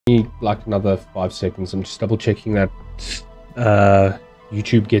like another 5 seconds. I'm just double checking that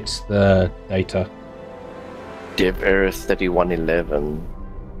YouTube gets the data. Dev error 3111.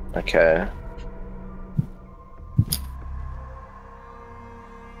 Okay.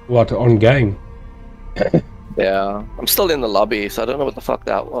 What, on game? Yeah, I'm still in the lobby, so I don't know what the fuck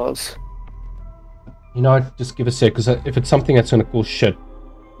that was. You know, just give a sec, because if it's something that's gonna cause shit.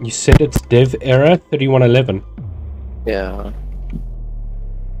 You said it's dev error 3111. Yeah.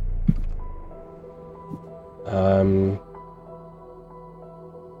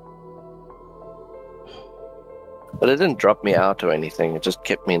 But it didn't drop me out or anything, it just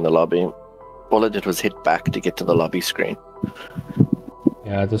kept me in the lobby. All I did was hit back to get to the lobby screen.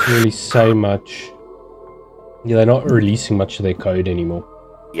 Yeah, it doesn't really say much. Yeah, they're not releasing much of their code anymore.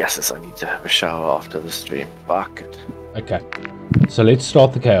 Yes, I need to have a shower after the stream. Fuck it. Okay, so let's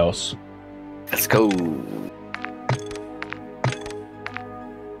start the chaos. Let's go.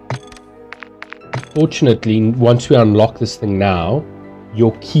 Fortunately, once we unlock this thing now,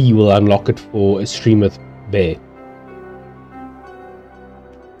 your key will unlock it for a stream with Bear.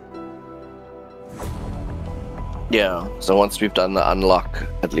 Yeah, so once we've done the unlock,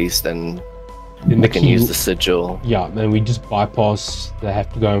 at least, then the we can key, use the sigil. Yeah, then we just bypass. They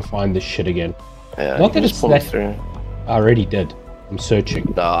have to go and find this shit again. Yeah, not that it's that. Through. I already did. I'm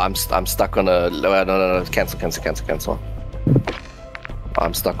searching. No, I'm stuck on a. No. Cancel.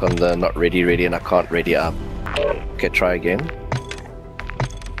 I'm stuck on the not ready, and I can't ready up. Okay, try again.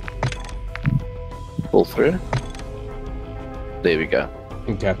 Pull through. There we go.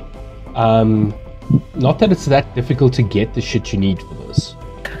 Okay. Not that it's that difficult to get the shit you need for this.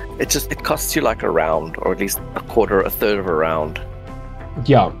 It costs you like a round, or at least a third of a round.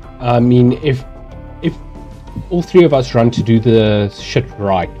 Yeah, I mean, if all three of us run to do the shit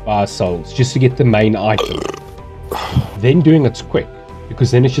right by ourselves, just to get the main item, then doing it's quick,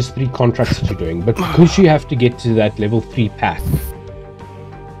 because then it's just 3 contracts that you're doing. But because you have to get to that level 3 pack,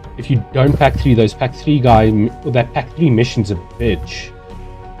 if you don't pack 3, those pack 3 that pack 3 mission's a bitch.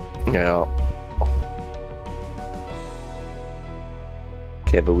 Yeah.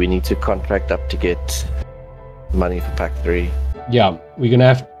 Okay, but we need to contract up to get money for pack 3. Yeah, we're gonna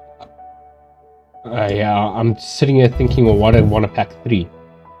have. Yeah, I'm sitting here thinking, well, what I want to pack 3.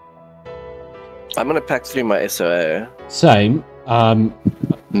 I'm gonna pack 3 my SOA. Same.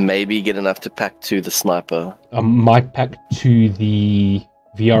 Maybe get enough to pack 2 the sniper. I might pack 2 the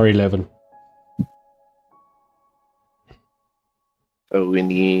VR11. Oh, we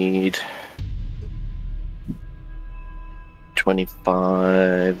need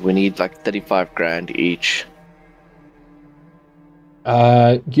 25. We need like 35 grand each.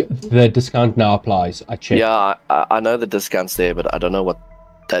 The discount now applies. I checked. Yeah, I know the discount's there, but I don't know what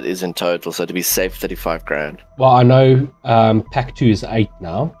that is in total. So to be safe, 35 grand. Well, I know pack 2 is 8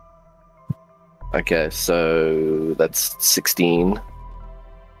 now. Okay, so that's 16.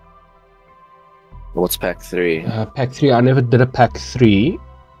 What's pack 3? Pack 3, I never did a pack 3.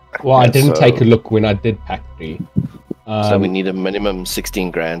 Well, I didn't take a look when I did pack 3. So we need a minimum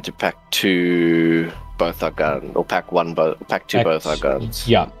 16 grand to pack 2 both our guns, or pack 2 both our guns.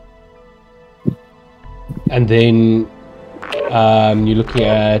 Yeah. And then you're looking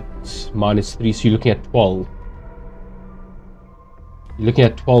at -3, so you're looking at 12. You're looking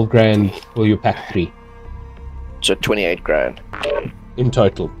at 12 grand for your pack 3. So 28 grand. In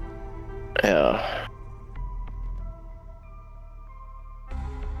total. Yeah.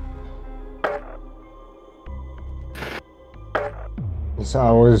 So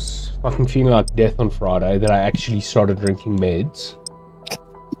I was fucking feeling like death on Friday that I actually started drinking meds.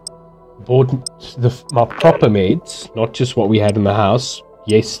 Bought my proper meds, not just what we had in the house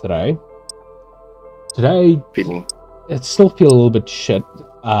yesterday. Today, it still feel a little bit shit.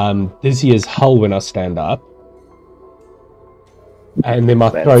 Dizzy as hell when I stand up. And then my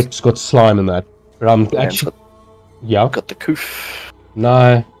throat's got slime in that. But I'm actually... Yeah? Got the coof.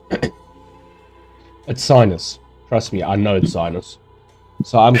 No. It's sinus. Trust me, I know it's sinus.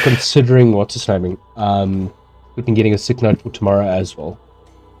 So I'm considering what's his name. Looking getting a sick note for tomorrow as well.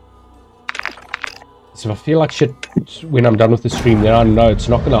 So if I feel like shit when I'm done with the stream, then I know it's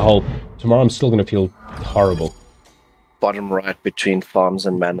not going to hold. Tomorrow I'm still going to feel horrible. Bottom right between farms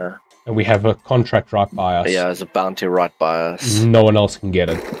and manor. And we have a contract right by us. Yeah, there's a bounty right by us. No one else can get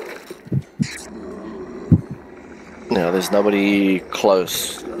it. No, there's nobody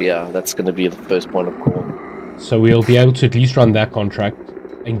close. Yeah, that's going to be the first point of call. So we'll be able to at least run that contract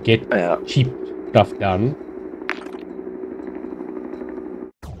and get cheap stuff done.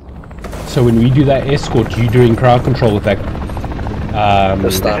 So when we do that escort, you doing crowd control with that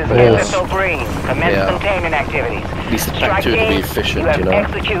the sniper. Green. Commence containment activities. At least the pack 2 to be efficient, you know?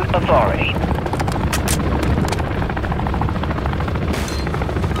 Execute authority.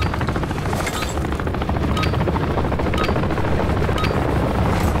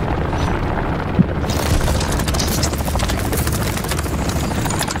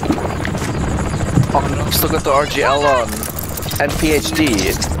 Oh, I've still got the RGL on. And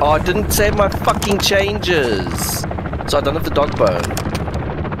FHD. Oh, I didn't save my fucking changes. So I don't have the dog bone.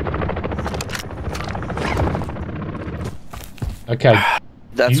 Okay.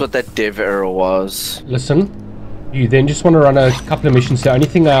 That's what that dev error was. Listen, you then just want to run a couple of missions. The only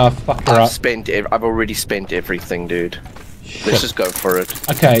thing I fucked her up. I've already spent everything, dude. Shit. Let's just go for it.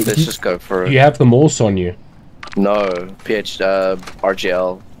 Okay. Let's just go for it. Do you have the Morse on you? No.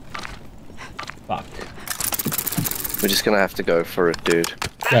 RGL. Fuck. We're just gonna have to go for it, dude.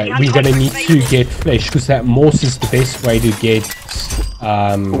 Okay, we're gonna need to get flesh because that Morse is the best way to get.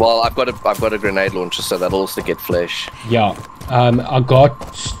 Well, I've got a grenade launcher, so that'll also get flesh. Yeah. I got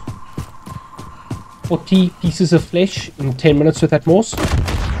 40 pieces of flesh in 10 minutes with that Morse. No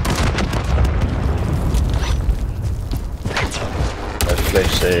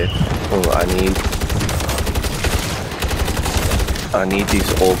flesh there. Oh, I need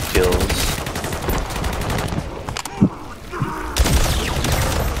these orb kills.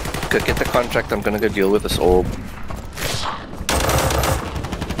 Could get the contract. I'm gonna go deal with this orb.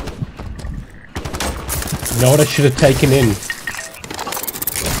 You know what I should have taken in?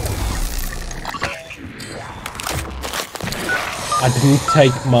 I didn't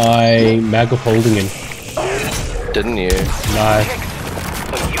take my mag of holding in. Didn't you? No.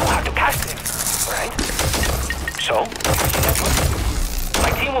 But you have to cast it, right? So,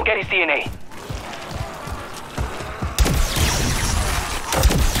 my team will get his DNA.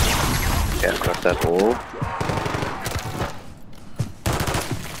 Yeah, got that orb.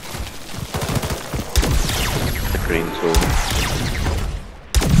 The green tool.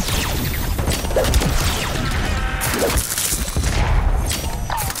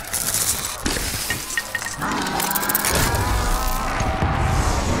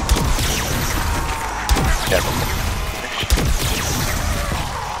 Yeah.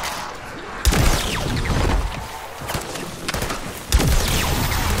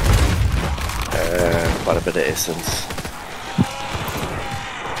 Quite a bit of essence.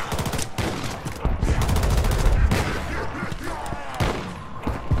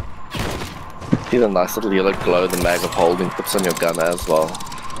 See the nice little yellow glow the mag of holding puts on your gun as well.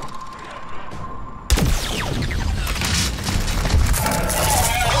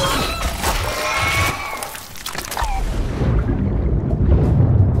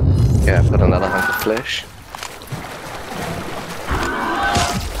 Yeah, I've got another hunk of flesh.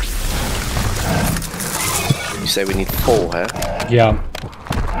 You say we need 4, huh? Yeah.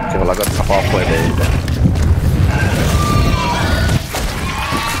 Okay, well I got halfway there.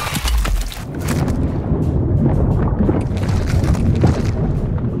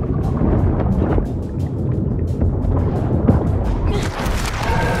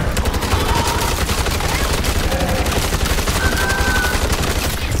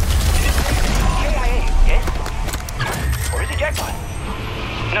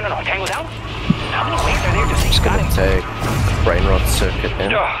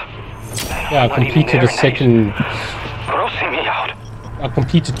 Yeah, I completed a second. I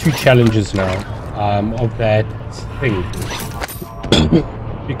completed 2 challenges now of that thing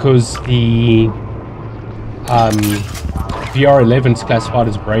because the VR11's classified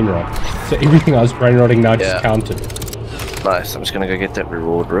as brain rot, so everything I was brain rotting now just counted. Nice. I'm just gonna go get that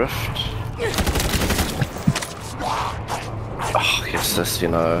reward rift. Oh, yes, this, you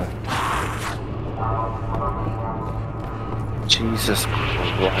know. Jesus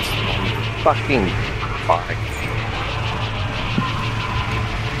Christ, fucking bike.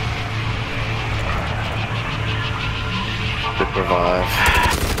 Quick revive.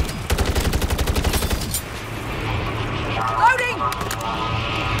 Loading!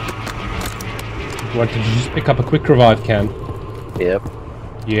 What, did you just pick up a quick revive can? Yep.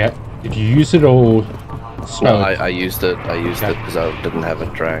 Yeah. Did you use it or No, I used it. I used it because I didn't have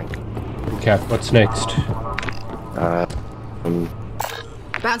it drank. Okay, what's next?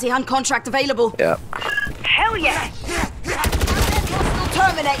 Bounty hunt contract available. Yeah. Hell yeah!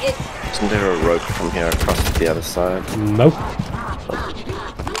 Terminated. Isn't there a rope from here across to the other side? Nope.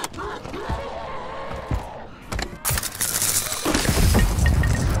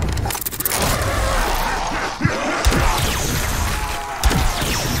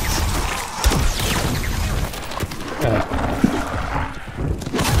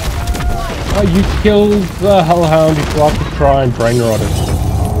 Oh, you killed the hellhound before I could try and brain rot it.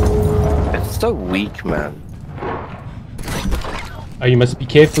 It's so weak, man. Oh, you must be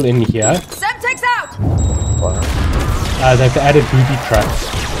careful in here. Semtex out! They've added booby traps.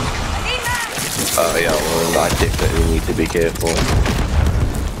 Oh yeah, well I definitely need to be careful.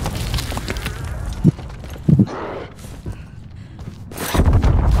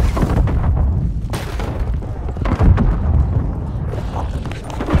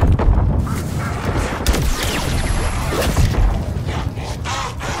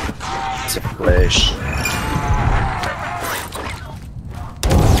 It's a flash.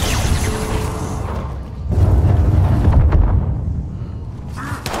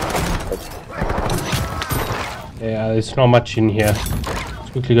 Yeah, there's not much in here. Let's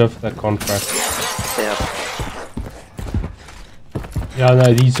quickly go for that contract. Yeah. Yeah,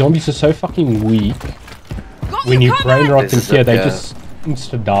 no, these zombies are so fucking weak. When you brain rot them here, they just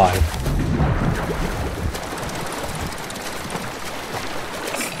insta die.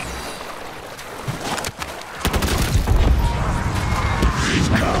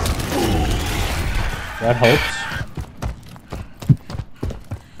 That helps.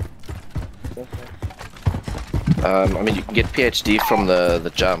 I mean, you can get PhD from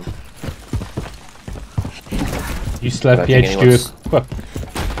the jump. You still have PhD equipped?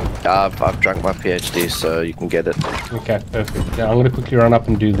 I've drunk my PhD, so you can get it. Okay, perfect. Now I'm gonna quickly run up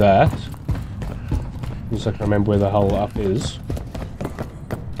and do that. Just so I can remember where the hell up is.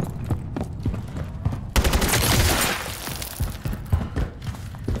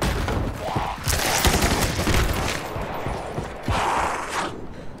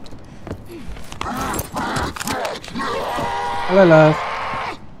 Hello, love.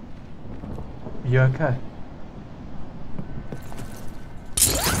 You okay?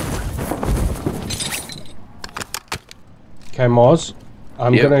 Okay, Mars.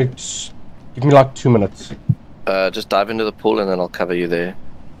 I'm gonna give me like 2 minutes. Just dive into the pool and then I'll cover you there.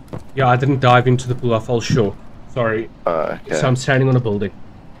 Yeah, I didn't dive into the pool. I fell short. Sorry. Okay. So I'm standing on a building.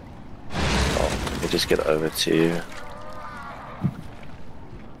 Oh, let me just get over to you.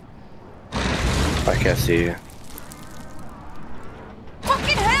 Okay, I see you.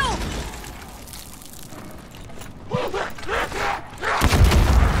 Fucking hell!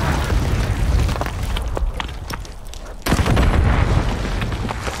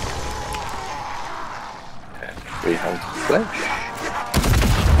 Okay, 300 flash.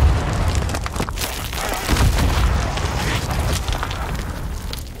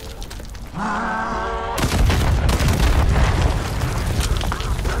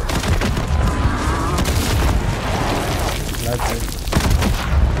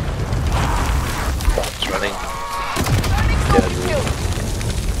 It's running.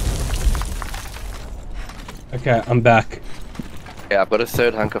 Okay, I'm back. Yeah, I've got a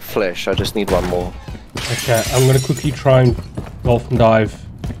third hunk of flesh. I just need one more. Okay, I'm gonna quickly try and dolphin dive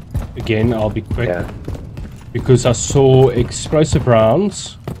again. I'll be quick. Yeah. Because I saw explosive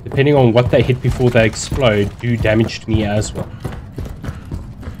rounds, depending on what they hit before they explode, do damage to me as well.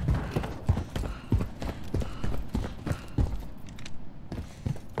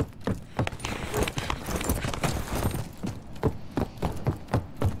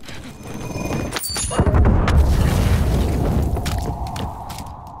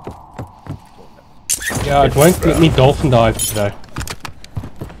 Yeah, it won't let me dolphin dive today.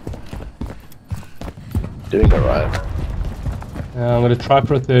 Doing alright. I'm gonna try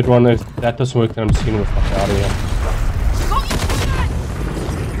for a third one. If that doesn't work, then I'm just gonna get the fuck out of here.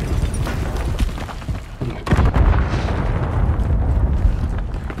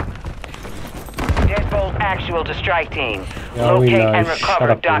 Deadbolt actual to strike team. Yeah, we Locate know. and Shut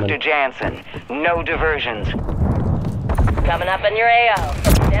recover up, woman. Dr. Jansen. No diversions. Coming up in your AO.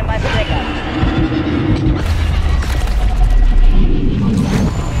 Stand by for pickup.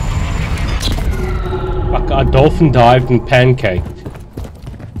 Fuck, I dolphin dived and pancaked.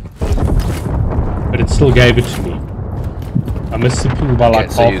 But it still gave it to me. I missed the pool by like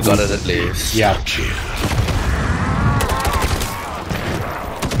Okay, so half. you got it at least. Yeah.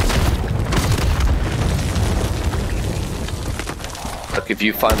 Look, if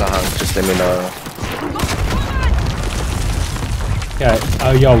you find a hunk, just let me know. Okay,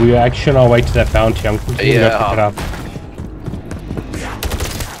 oh yeah, we were actually on our way to that bounty. I'm quickly gonna go pick it up.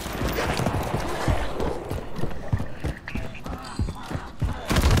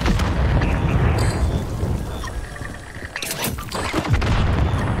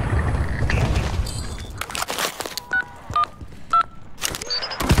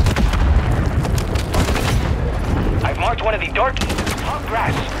 I've marked one of the darkies. Top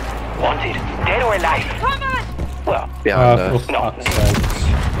grass. Wanted. Dead or alive. Well, Behind For us. fuck's sakes.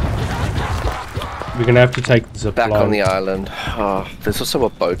 We're gonna have to take the zip Back line. on the island. Oh, there's also a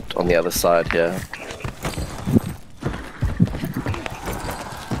boat on the other side here.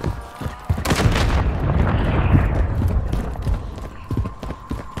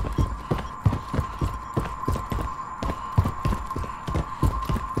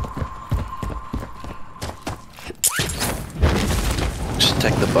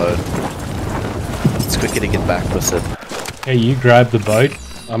 take the boat. It's quicker to get back with it. Okay, you grab the boat.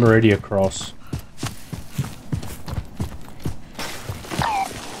 I'm already across.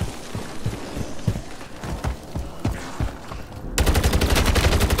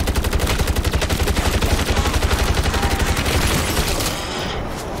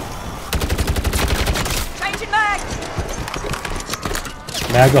 Changing mag!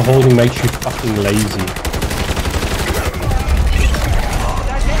 Maga holding makes you fucking lazy.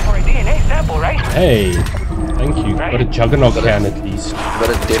 That's it for a DNA sample, right? Hey, thank you. Got a juggernaut can at least. Got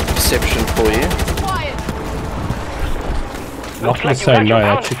a depth perception for you. Quiet! Not gonna say no,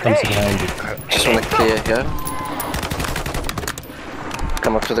 that shit comes in handy. Just want to clear here.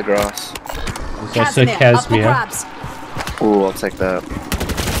 Come up to the grass. There's also Up for Casimir. grabs. Ooh, I'll take that.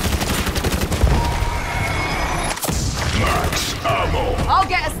 I'll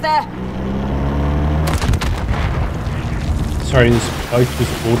get us there. Sorry, this boat was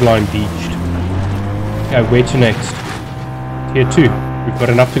borderline beached. Okay, where to next? Tier 2. We've got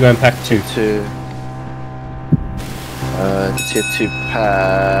enough to go and pack 2. Tier 2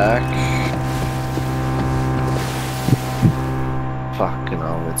 pack. Fucking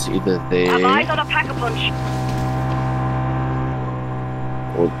hell, it's either Have there eyes on a pack-a-punch.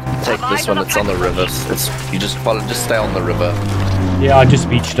 or take this one. It's on the river. It's you just follow, just stay on the river. Yeah, I just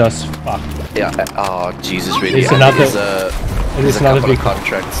beached us. Fuck. Yeah. Oh Jesus, really? There's another- There's a another couple of vehicle.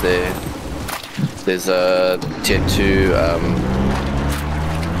 contracts there. There's a tier 2.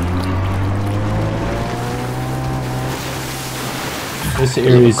 This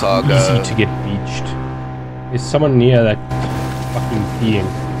area is cargo. easy to get beached. There's someone near that fucking being.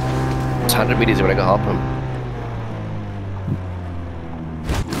 It's 100 meters. You wanna go help him?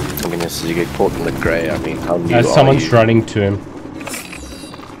 I mean, as you get caught in the grey. I mean, how new are Someone's you? running to him.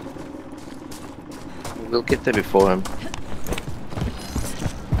 We'll get there before him.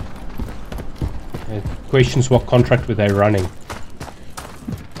 Questions, what contract were they running?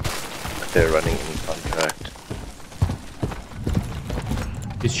 They're running any contract.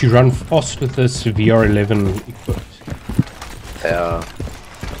 Did she run fast with this VR11 equipped? Yeah.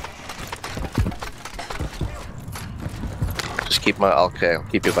 Just keep my okay. I'll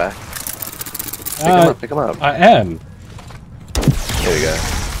keep you back. Pick him up. Pick him up. I am. Here we go.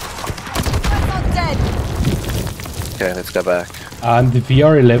 That's not dead. Okay, let's go back. The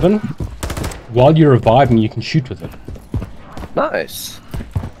VR11, while you're reviving, you can shoot with it. Nice.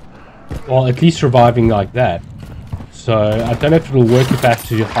 Well, at least reviving like that. So, I don't know if it'll work if I have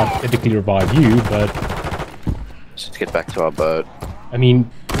to hypothetically revive you, but... Let's get back to our boat. I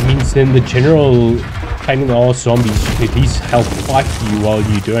mean, it means then the general pain in the arse zombies can at least help fight for you while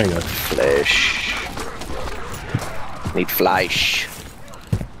you're doing it. Flesh. Need flesh.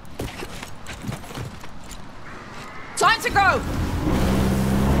 Time to go.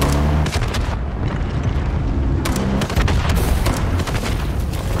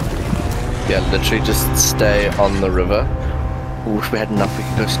 Yeah, literally just stay on the river. Ooh, if we had enough, we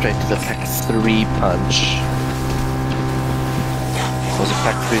could go straight to the pack 3 punch. Because the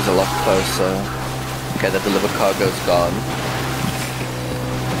pack 3 is a lot closer. Okay, the deliver cargo's gone.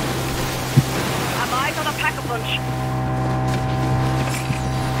 Have eyes on a pack-a-punch.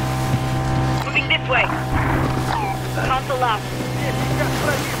 Moving this way. Console left.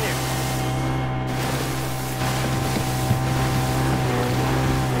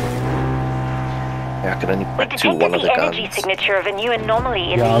 Yeah, I can only We pack 2 detected one of the the energy guns. signature of a new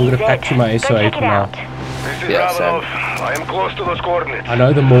anomaly in Yeah, the I'm gonna EZ. pack to my Go SO8 check it now. out. This is Yeah, Ravenov. I am close to those coordinates. I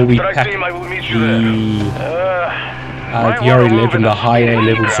know the more we Strike pack team, I will meet you there. the VR11, the higher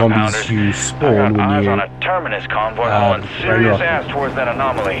level zombies you spawn when eyes you... on a terminus convoy hauling serious ass towards that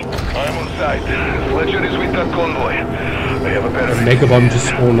anomaly. I'm on site. Fletcher is with that convoy. They have a better The Mega Bomb just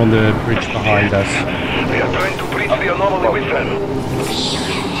spawned on the bridge behind us. They are trying to breach the anomaly with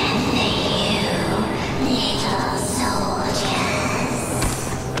them.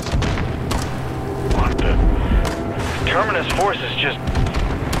 What the? Terminus forces just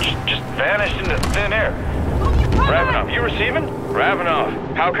vanished into thin air. Ravenov, you receiving?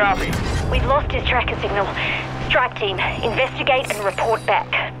 Ravenov, how copy? We've lost his tracker signal. Strike team, investigate and report back.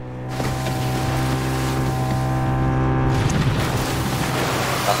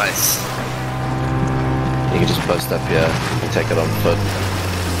 Nice. You can just post up here and take it on foot.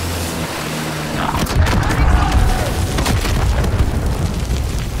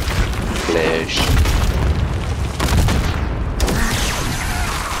 Flash.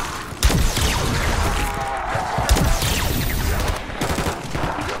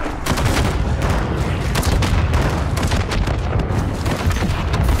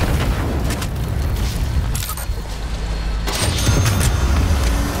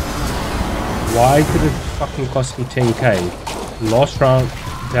 Why did it fucking cost me 10k? Last round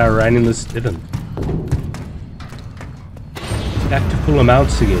that I ran in this didn't. Back to full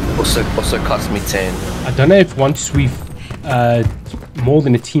amounts again. Also cost me 10. I don't know if once we've more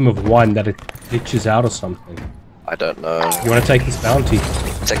than a team of one that it glitches out or something. I don't know. You want to take this bounty?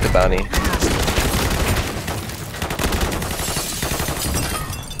 Take the bounty.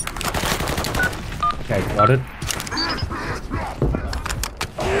 Okay, got it.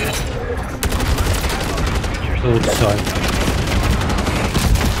 Thought so.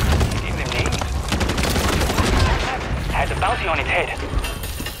 Has a bounty on its head.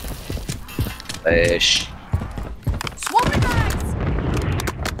 Fish. Swapping bags!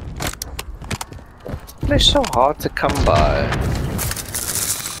 They're so hard to come by.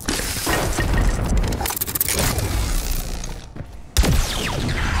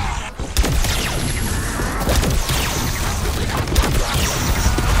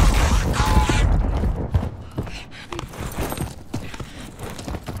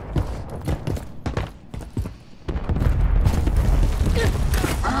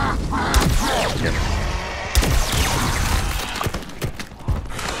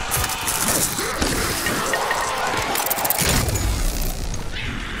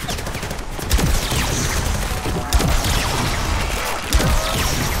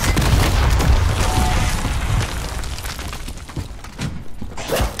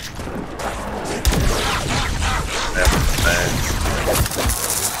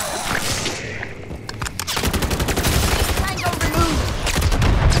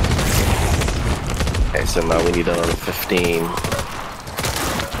 Okay, so now we need another 15.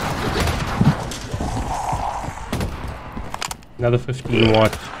 Another 15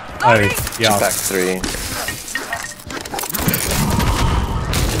 what? Oh, yeah. Back 3.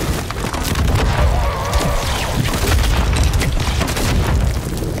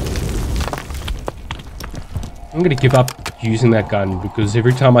 I'm gonna give up using that gun because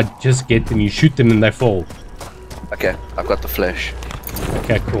every time I just get them, you shoot them and they fall. Okay, I've got the flash.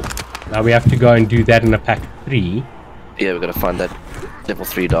 Okay, cool. Now we have to go and do that in a pack 3. Yeah, we gotta find that level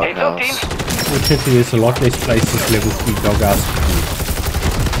 3 doghouse. Fortunately, there's a lot less places level 3 doghouse to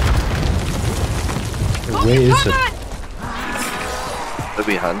do. So where is it? We'll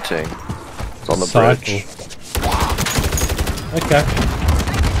be hunting. It's on the Cycle. bridge. Okay.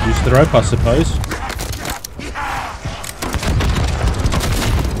 Use the rope, I suppose.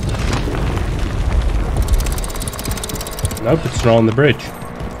 Nope, it's not on the bridge.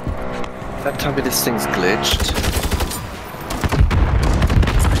 Don't tell me this thing's glitched.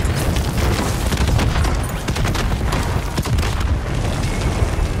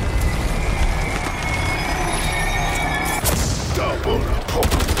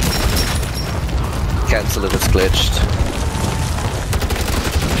 Cancel it, it's glitched.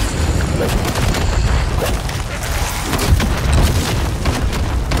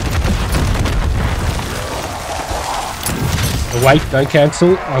 Wait, don't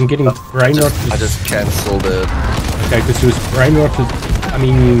cancel. I'm getting brain rot. I just cancelled it. Okay, because there was brain rot. I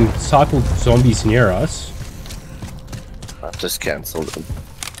mean, cycled zombies near us. I just cancelled it.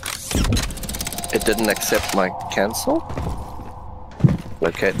 It didn't accept my cancel.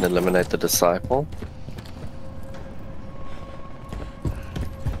 Locate and eliminate the disciple.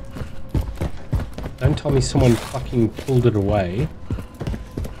 Don't tell me someone fucking pulled it away.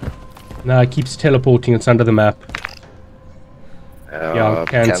 No, it keeps teleporting. It's under the map. Yeah,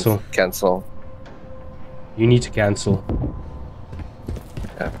 cancel. Cancel. You need to cancel.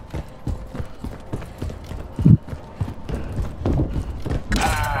 Yeah.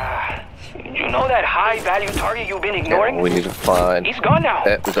 You know that high-value target you've been ignoring? Yeah, we need to find. He's gone now.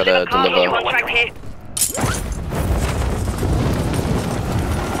 Yeah, we gotta deliver.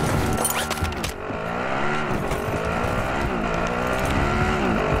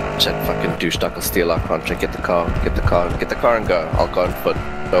 That fucking douche-duck will steal our contract. Get the car and go. I'll go on foot.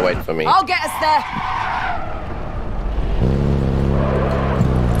 Don't wait for me. I'll get us there.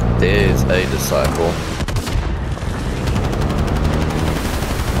 There's a disciple.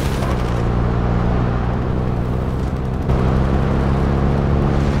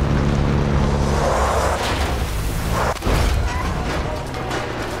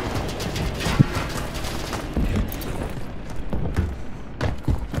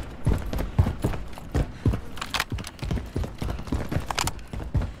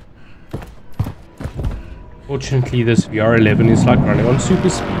 Fortunately, this VR11 is like running on super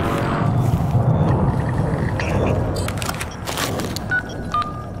speed.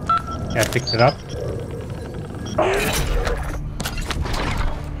 Yeah, I picked it up.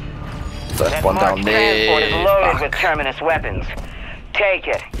 That one down transport is there. loaded with terminus weapons. Take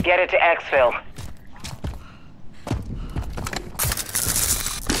it. Get it to exfil.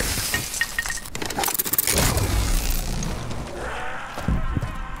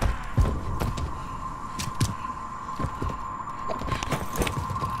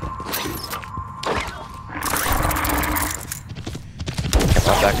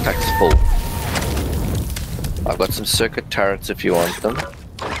 My backpack's full. I've got some circuit turrets if you want them.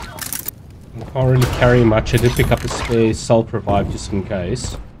 I can't really carry much. I did pick up a spare self-revive just in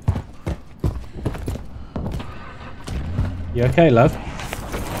case. You okay, love?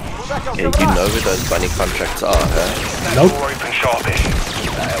 Yeah, you know who those bunny contracts are, huh? Nope. Door open sharpish.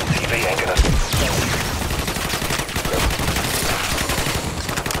 That LTV ain't gonna...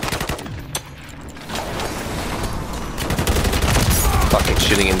 Fucking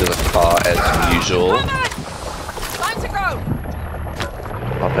shooting into the car as usual. Time to go!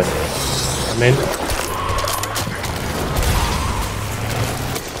 Pop it. I'm in.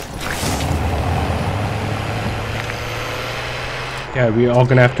 Okay, we are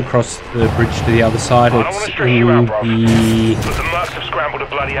going to have to cross the bridge to the other side. I don't want It's to stress you out, bro. the But the mercs have scrambled a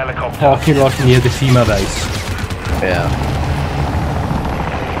bloody helicopter. parking lot near the FEMA base. Yeah.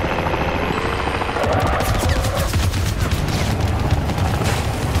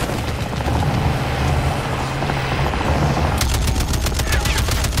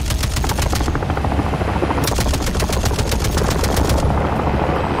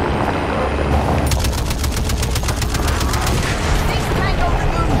 These tango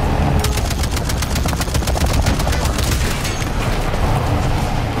removed!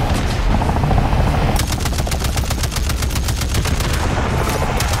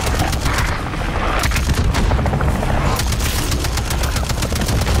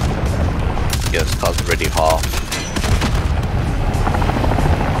 Yeah, this car's already half.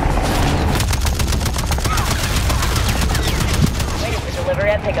 Waiting for delivery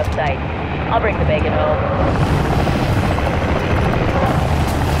at pickup site. I'll bring the bacon home.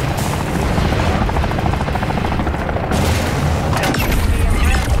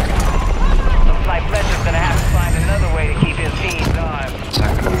 Looks like Fletcher's gonna have to find another way to keep his team alive.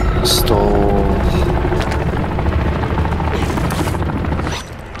 Attack stalls.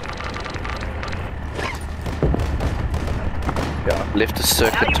 Yeah, I've left a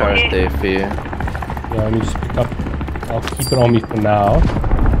circuit turret there for you. Yeah, let me just pick up. I'll keep it on me for now.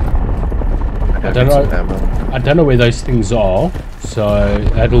 I don't Some know. ammo. I don't know where those things are, so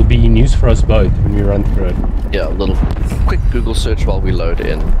that'll be news for us both when we run through it. Yeah, a little quick Google search while we load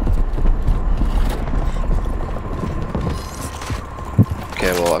in.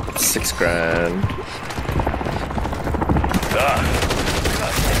 Okay, well I've got 6 grand. This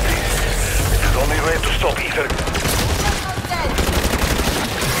is the only way to stop Ether.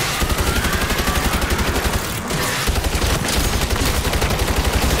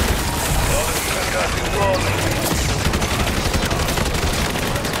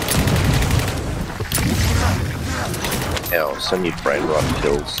 Yeah, I also need brain rot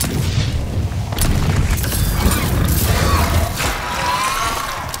kills.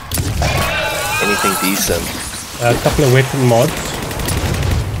 Anything decent? A couple of weapon mods.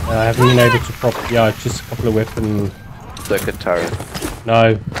 I haven't been able to prop. Yeah, just a couple of weapon. Circuit turret.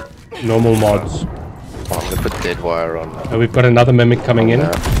 No, normal mods. Oh, I'm gonna put dead wire on. We've got another mimic coming in.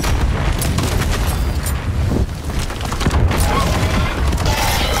 that.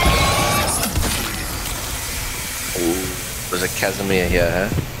 Ooh, there's a Casimir here, huh?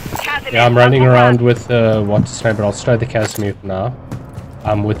 Yeah, I'm running around with what's his name, but I'll stay the Casimir for now.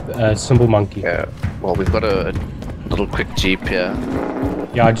 I'm with Symbol Monkey. Yeah. Well, we've got a little quick jeep here.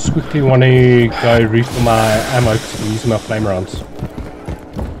 Yeah, I just quickly want to go refill my ammo because I'm using my flame rounds.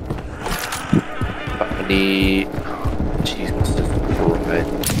 I need. Jesus Christ.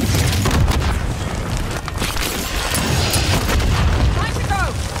 Time to go!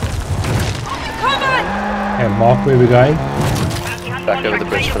 Come on! Okay, Mark, where we're going? Back over the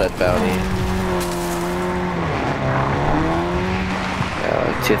bridge for that bounty.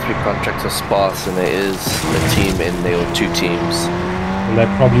 Tier 3 contracts are sparse and there is a team in there, or 2 teams. And they're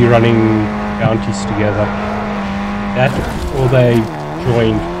probably running bounties together. That, or they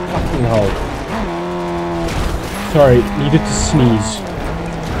joined. Fucking hell. Sorry, needed to sneeze.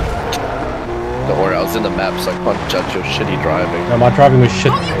 Don't worry, I was in the map so I can't judge your shitty driving. No, my driving was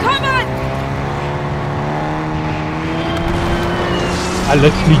shit. On you come on! I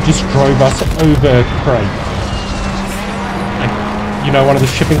literally just drove us over a crate. Like, you know, one of the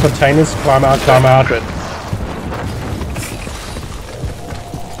shipping containers, climb out, climb out. Crit.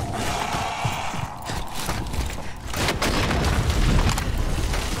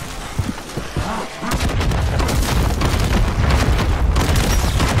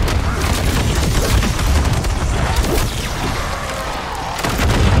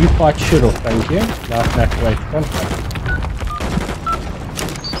 You fight shit off, thank you. Now I can activate contract.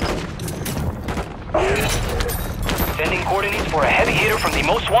 Sending coordinates for a heavy hitter from the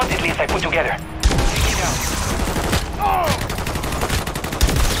most wanted list I put together.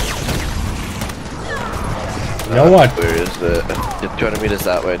 You know what? Where is the... 200 meters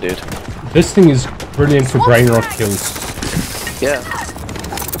that way, dude. This thing is brilliant for brain rot kills. Yeah.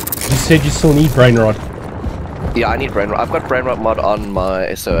 You said you still need brain rot. Yeah, I need brain rot. I've got brain rot mod on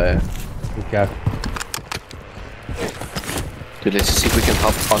my SOA. Okay. Dude, let's see if we can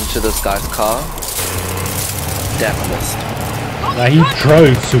hop onto this guy's car. Damn, I missed. Now he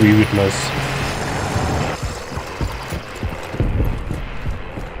drove so we would miss.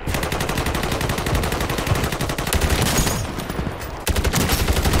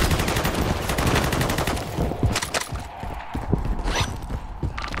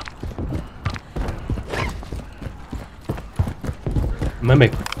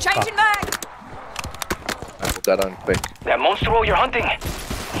 Mimic. Changing mag! I put that on quick. That monster you're hunting,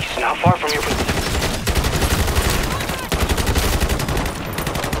 he's not far from your position.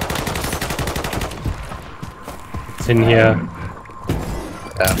 It's in here.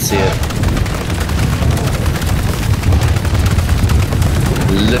 I see it.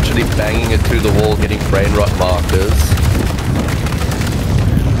 Literally banging it through the wall, getting brain rot markers.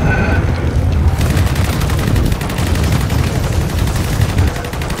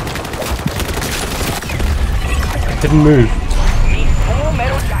 Didn't move.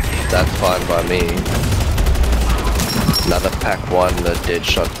 That's fine by me. Another pack 1, the dead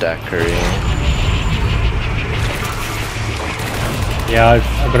shot daiquiri. Yeah,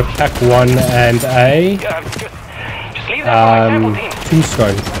 I've got a pack 1 and a Just leave that for my sample team.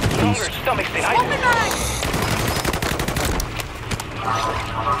 tombstone. Stronger stomachs than I do.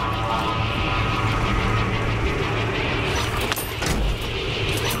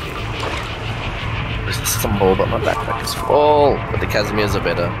 Some more, but my backpack is full. But the Casimirs are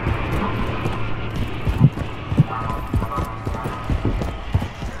better.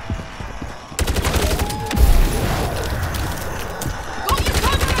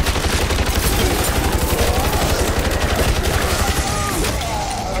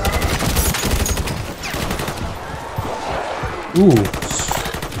 Ooh.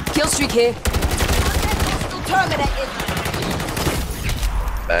 Kill streak here. Terminated.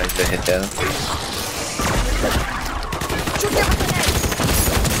 Bang the hit down.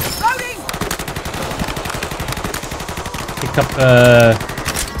 Pick up a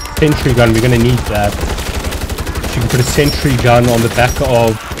sentry gun, we're gonna need that. So you can put a sentry gun on the back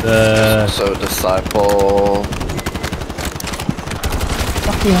of the... So disciple.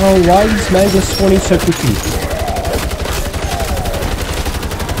 Fucking hell, why is Manga spawning so quickly?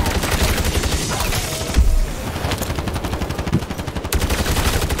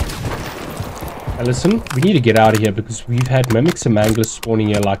 Now listen, we need to get out of here because we've had mimics and manglers spawning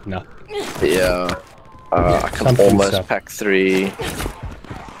here like nothing. Yeah. I can Something almost stuff. pack 3.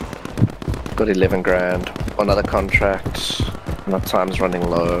 Got 11 grand. Another contract. My time's running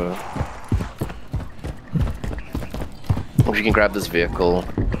low. If you can grab this vehicle.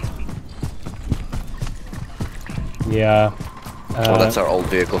 Yeah. Well, that's our old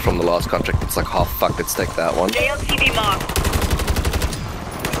vehicle from the last contract. It's like, oh fuck, let's take that one. JLTV marked.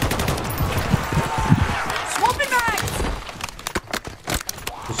 Swapping mags!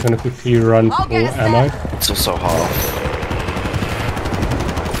 Just gonna quickly run I'll for get us ammo. there. It's also half.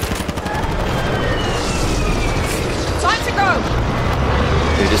 Time to go!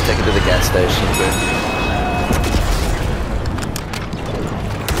 Can you just take it to the gas station, quick?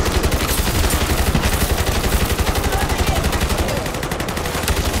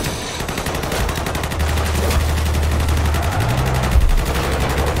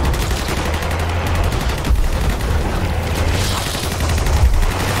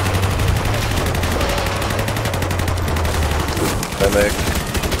 Mimic.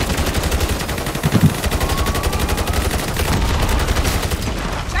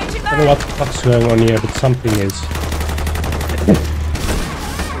 I don't know what the fuck's going on here, but something is.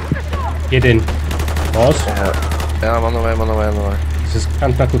 Get in. Boss. Yeah, I'm on the way, I'm on the way, I'm on the way. This is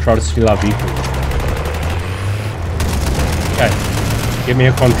cunt knuckle try to steal our vehicle. Okay. Give me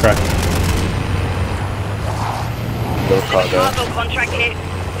a contract. Little cargo. Cargo contract here.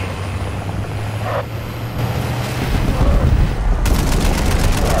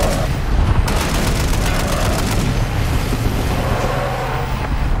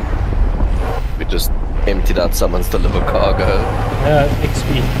 We just emptied out someone's delivered cargo.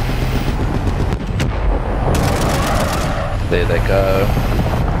 XP. There they go.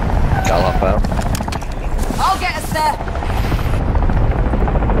 I'll hop out. I'll get us there.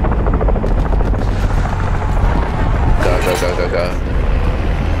 Go.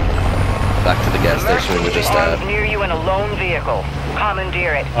 Back to the gas station we were just at. Near you in a lone vehicle.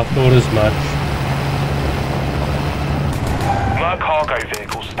 Commandeer it. I thought as much. My cargo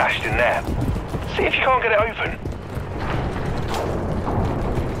vehicle stashed in there. See if you can't get it open.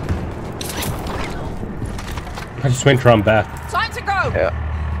 I just went around back. Time to go! Yeah.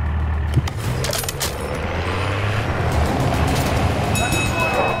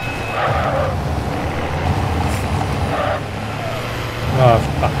 Oh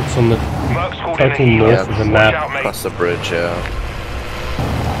fuck, it's on the Merc's called in a total healer. north of the Watch map. out, mate. Across the bridge, yeah.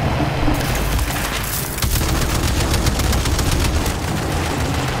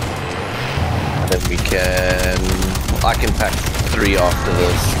 Then we can... I can pack 3 after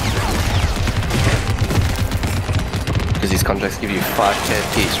this. Because these contracts give you 5k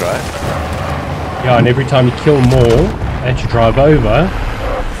a piece, right? Yeah, and every time you kill more as you drive over,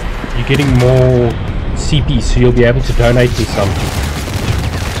 you're getting more CP, so you'll be able to donate me some.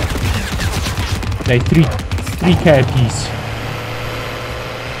 Okay, 3k a piece.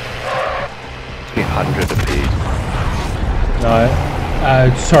 300 a piece. No,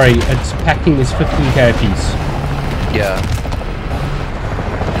 sorry, it's packing is 15k a piece. Yeah.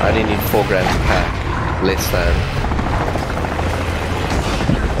 I only need 4 grand to pack. Less than.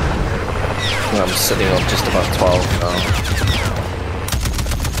 I'm sitting on just about 12 now.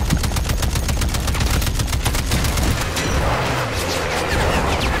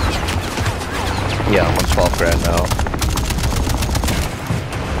 Yeah, I'm on 12 grand now.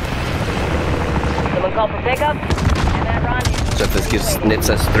 Someone call for pickup? And that run. So if this nets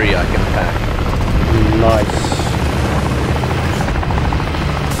us 3, I can pack. Nice.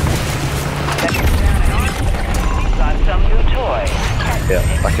 Got some new toy.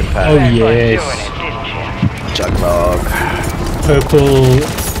 Yeah, I can pack. Oh yes. Juglog. Purple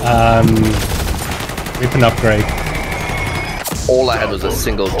weapon upgrade. All I had was a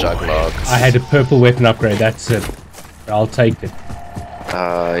single juglog. I had a purple weapon upgrade, that's it. I'll take it.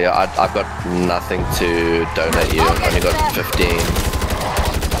 Yeah, I've got nothing to donate you. I've only got 15.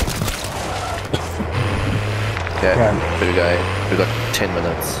 Okay, we got 10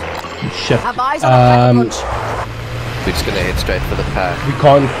 minutes. Shit. Have eyes on the punch. We're just gonna head straight for the pack. We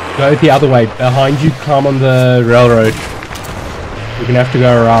can't go the other way. Behind you, climb on the railroad. We're gonna have to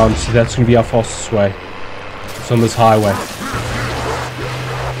go around, so that's gonna be our fastest way. It's on this highway.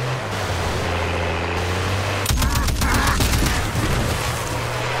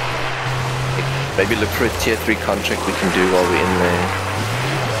 Maybe look for a tier 3 contract we can do while we're in there.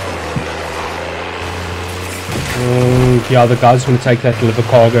 Yeah, the guy's gonna take that deliver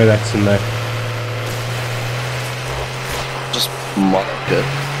cargo that's in there. Just mark it.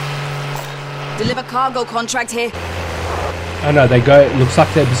 Deliver cargo contract here. Oh no, they go, it looks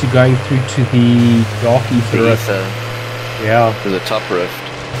like they're busy going through to the dark ether rift. Yeah, To the top rift.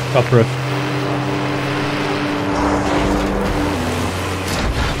 top rift.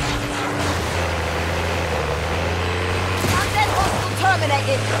 Contact hostile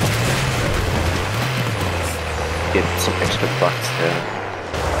terminated. Get some extra bucks there.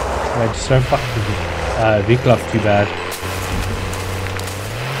 I just don't fuck the vehicle up too bad.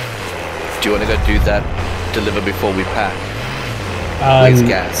 Do you want to go do that? Deliver before we pack? Where's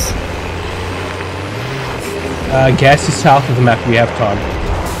gas? Gas is south of the map, we have time.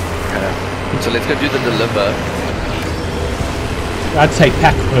 Okay. So let's go do the deliver. I'd say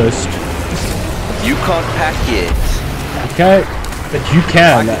pack first. You can't pack yet. Okay, but you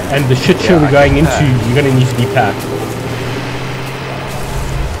can, and the shit show Yeah, we're going I into, can you're gonna need to be packed.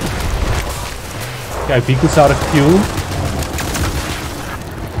 Okay, vehicle's out of fuel.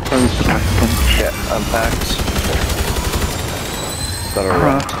 Yeah, I'm packed. Got a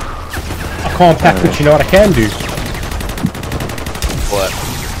run. I can't pack, but you know what I can do? What?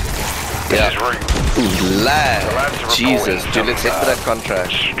 Yeah. Ooh, The lad. lads are Jesus, reporting dude, let's some, get for that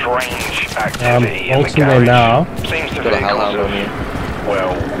contract. Strange activity in the bolting there now. garage. Seems to Got a be hellhound on you.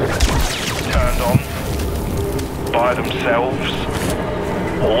 well, turned on by themselves.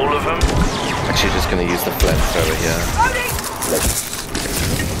 All of them. Actually, just gonna use the flamethrower here.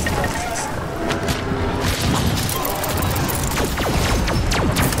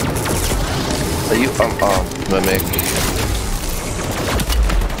 Are you unarmed, Mimic?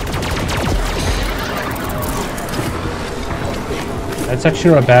 That's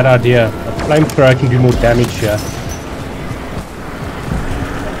actually not a bad idea. A flamethrower can do more damage here.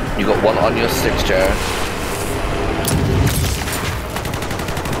 You got one on your 6, Jared.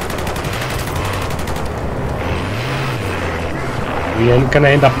 We ain't gonna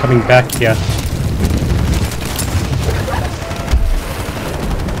end up coming back here.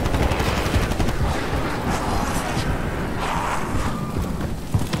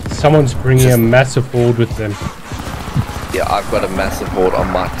 Someone's bringing a massive horde with them. Yeah, I've got a massive horde on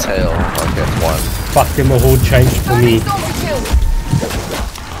my tail. I'll get one. Fuck them, a horde changed for me.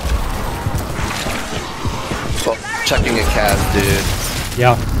 Stop chucking a cab, dude.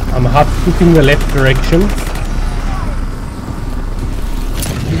 Yeah, I'm half flipping the left direction.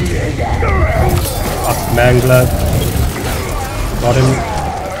 Fuck, Mangler. Got him.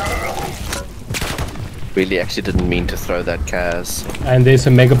 Really actually didn't mean to throw that Kaz. And there's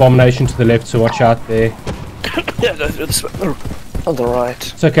a Mega Abomination to the left, so watch out there. Yeah, no, it's on the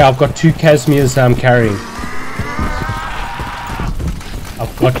right. It's okay, I've got 2 Casmias I'm carrying.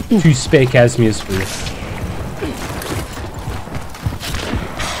 I've got 2 spare Casmias for you.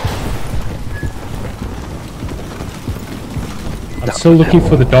 I'm still looking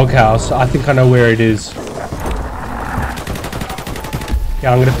for the doghouse. I think I know where it is.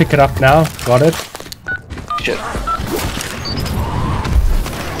 Yeah, I'm gonna pick it up now. Got it. Shit.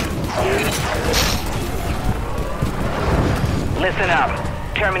 Listen up.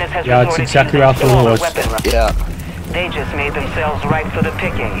 Terminus has Yeah, it's resorted exactly to where I thought it install a was. weapon. Yeah. They just made themselves right for the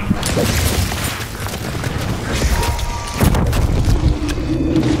picking.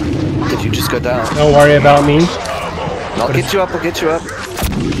 Did you just go down? Don't worry about me. I'll get you up, I'll get you up.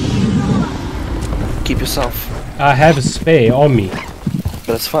 Keep yourself. I have a spare on me.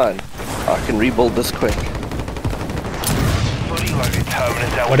 But it's fine. I can rebuild this quick.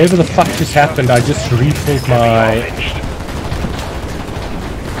 Whatever the fuck just happened, I just refilled my...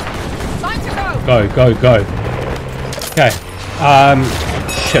 Go, go, go. Okay.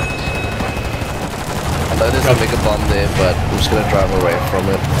 Shit. I know there's a mega bomb there, but I'm just gonna drive away from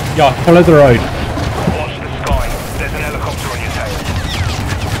it. Yeah, follow the road. Watch the sky. There's an helicopter on your tail.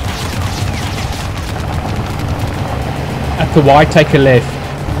 At the Y, take a left.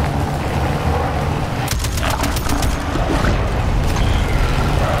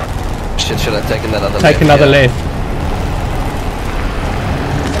 Shit, should I take another left? Take another Yeah. left.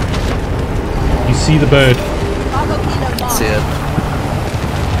 You see the bird. See it.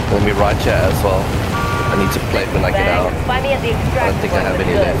 Let me right here as well. I need to plate when I get out. Find me at the I extract don't think I have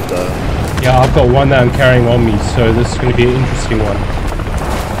any left though. Yeah, I've got one that I'm carrying on me, so this is going to be an interesting one.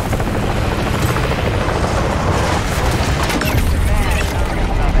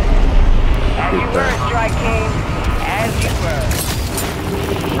 As you were, Strike King. As you were.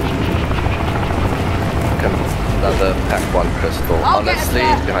 Come, another pack 1 crystal. Honestly,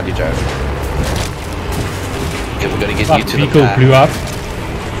 behind you, Jared. Okay, we're gonna get Fuck, you to the vehicle pack. blew up.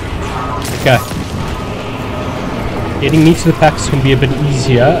 Okay. Getting me to the packs can be a bit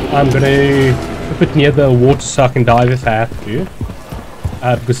easier. I'm going to put it near the water so I can dive if I have to.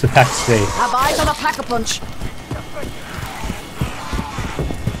 Because the pack's there. Have eyes on a pack-a-punch.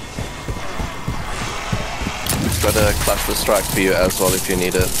 Got a cluster strike for you as well if you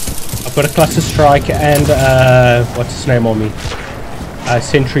need it. I've got a cluster strike and what's his name on me?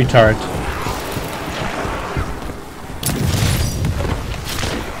 Sentry turret.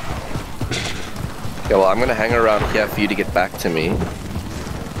 Yeah, well, I'm gonna hang around here for you to get back to me.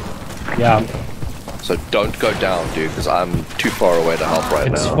 Yeah, So don't go down, dude, because I'm too far away to help right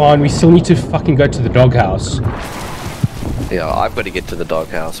it's now. fine. We still need to fucking go to the doghouse. Yeah, I've got to get to the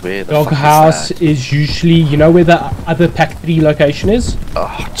doghouse. Where the fuck Doghouse is that? is usually, you know where the other pack 3 location is?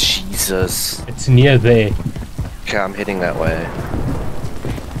 Oh, Jesus. It's near there. Okay, I'm heading that way.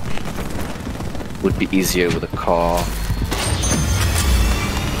 Would be easier with a car.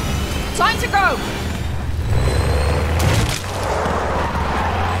 Time to go.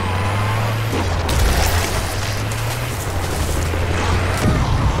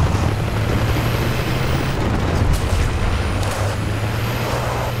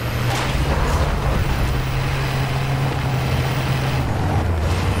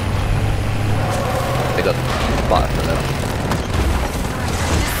 They got 5 for now.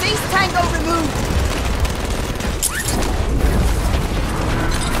 Deceased tango removed.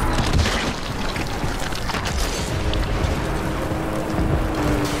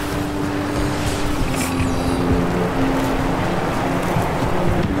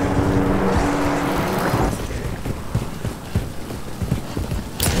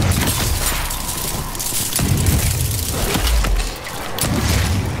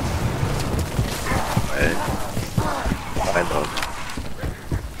 I know.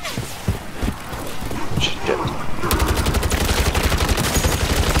 Shit.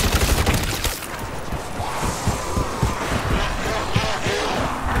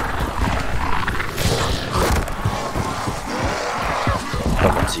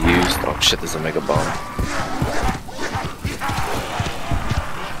 That one's used. Oh shit, there's a mega bomb.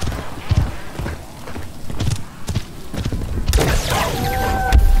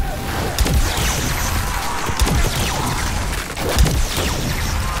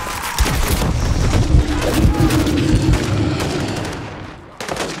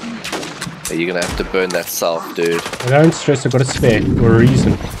 You're gonna have to burn that self, dude. Don't stress, I've got a spare for a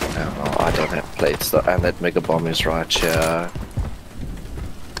reason. Oh, I don't have plates though, and that mega bomb is right here.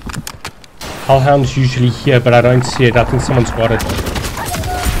 Hellhound's usually here, but I don't see it. I think someone's got it.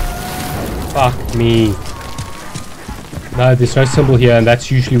 Fuck me. No, there's no symbol here, and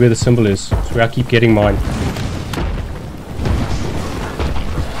that's usually where the symbol is. That's where I keep getting mine.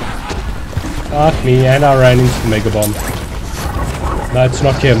 Fuck me, and I ran into the mega bomb. No, it's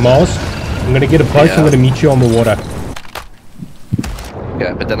not here. Mars, I'm gonna get a boat, I'm gonna meet you on the water.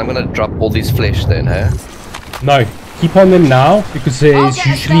 Yeah, but then I'm gonna drop all these flesh then, huh? No, keep on them now, because there's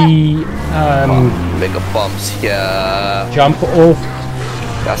usually mega bombs here. jump off.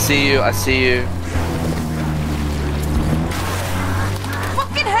 I see you, I see you.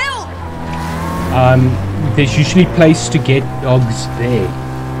 Fucking hell! There's usually place to get dogs there.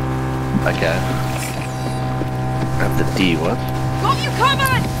 Okay. I have the D, what? Got you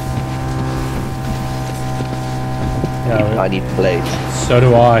covered! Yeah, I need plates. so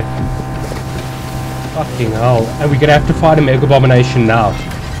do I. Fucking hell. And we're gonna have to fight a mega abomination now.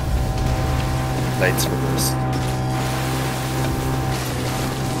 Plates for this.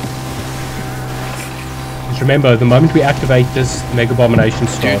 Just remember, the moment we activate this, the mega abomination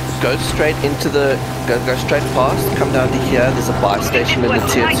Dude, starts. go straight into the... Go straight past, come down to here. There's a buy station in the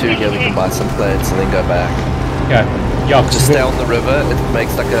tier 2 here. We can buy some plates and then go back. Okay. Yeah, Just stay on the river. It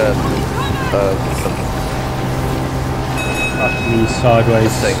makes like a fuck me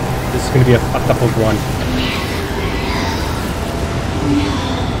sideways. thing. This is gonna be a fuck up of one.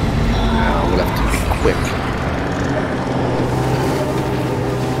 We'll have to be quick.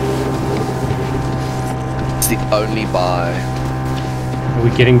 It's the only buy.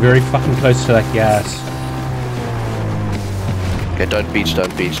 We're getting very fucking close to that gas. Okay, don't beach,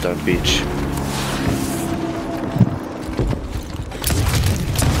 don't beach, don't beach.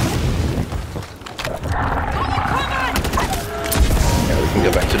 Yeah, we can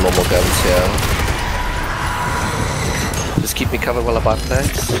go back to normal guns here. Just keep me covered while I buy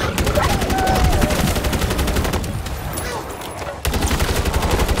plates.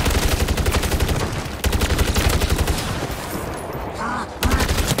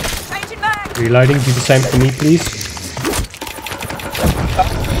 Changing back! Reloading, do the same for me, please.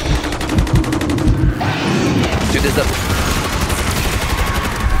 Dude, there's a...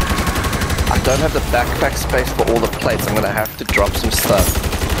 I don't have the backpack space for all the plates. I'm gonna have to drop some stuff.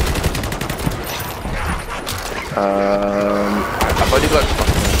 I've only got...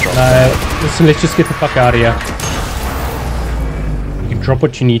 Listen, let's just get the fuck out of here. You can drop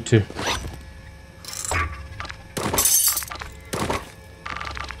what you need to.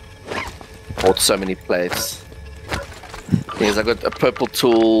 Bought so many plates. Yes, I got a purple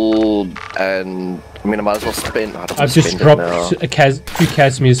tool, and I mean, I might as well spend. I've just dropped two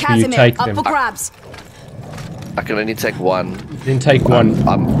Casimirs for you. Take up them. for grabs. I can only take one. Then take one.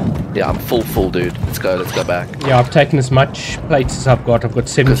 I'm full, dude. Let's go back. Yeah, I've taken as much plates as I've got. I've got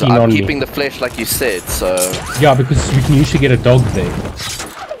 17 I'm on keeping me. the flesh like you said, so. Yeah, because we can usually get a dog there.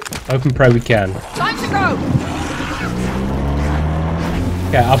 Open pray we can. Time to go!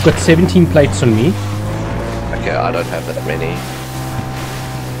 Okay, I've got 17 plates on me. Okay, I don't have that many.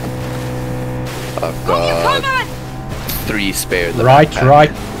 I've Got you got covered! 3 spare. in the Right.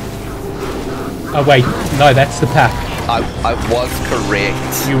 backpack. Oh wait, no, that's the pack. I was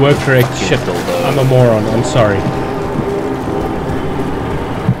correct. You were correct. Shit, dildo. I'm a moron. I'm sorry.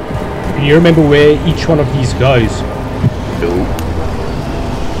 Can you remember where each one of these goes? Nope.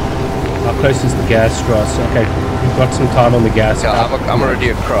 How close is the gas straws? Okay, we've got some time on the gas. Yeah, I'm already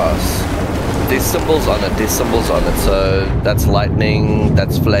across. There's symbols on it. So that's lightning.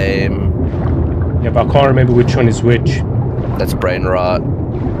 That's flame. Yeah, but I can't remember which one is which. That's brain rot.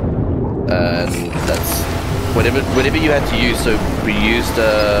 And that's whatever you had to use. So we used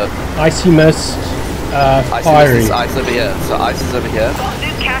Icy mist, ice. fiery. Is ice over here. So ice is over here.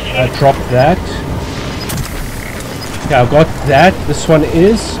 Drop that. Okay, I've got that. This one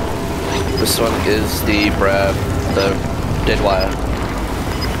is. This one is the dead wire.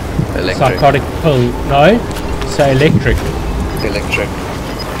 Electric. Psychotic pill. No, say electric. Electric.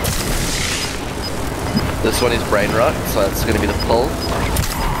 This one is brain rot, so it's going to be the pull.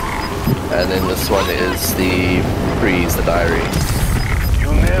 And then this one is the freeze, the diary.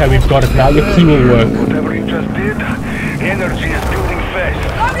 Okay, we've got it now. Your cleaning work. Whatever you just did, energy is building fast.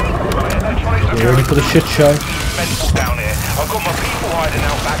 You ready for the shit show? Mental down here. I've got my people hiding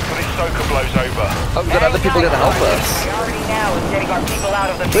out back till this soaker blows over. Oh, we've got other people going to help us.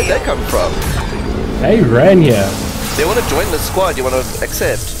 Where'd they come from? They ran here. They want to join the squad. You want to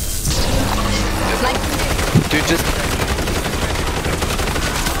accept? Dude, just...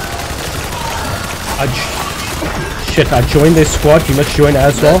 Shit, I joined their squad. You must join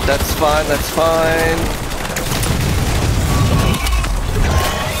as well. That's fine, that's fine.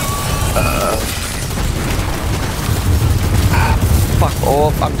 Fuck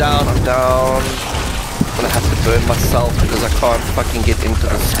off, I'm down. I'm gonna have to burn myself because I can't fucking get into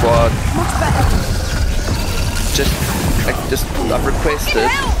the squad. I've requested.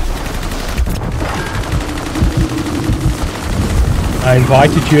 I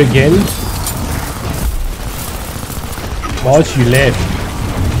invited you again. Mars, you left.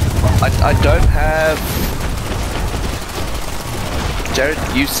 I don't have... Jared,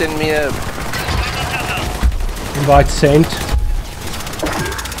 you send me a... Invite sent.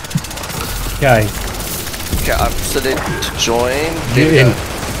 Okay. Okay, I'm sitting to join. You're in.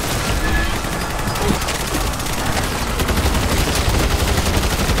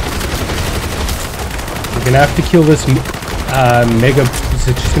 We're gonna have to kill this mega. Is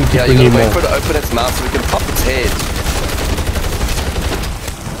it just gonna keep you bringing gotta wait more? for it to open its mouth so we can pop its head.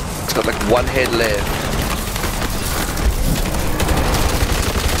 It's got like one head left.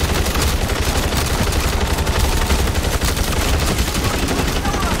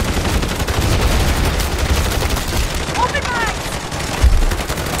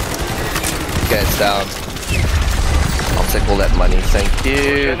 Okay, it's down. I'll take all that money, thank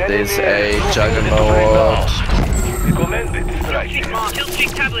you. There's a juggernaut.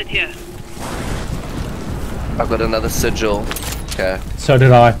 Tablet here. I've got another sigil. Okay. So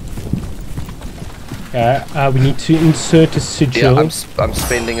did I. Okay, we need to insert a sigil. Yeah, I'm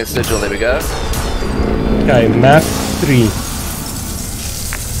spending a sigil. There we go. Okay, map 3.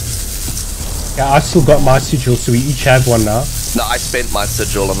 Okay, I still got my sigil, so we each have one now. No, I spent my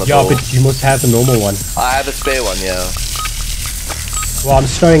sigil on the Yeah, door. but you must have the normal one. I have a spare one, yeah. Well, I'm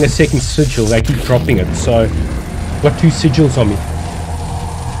stowing a second sigil. They keep dropping it, so I've got 2 sigils on me.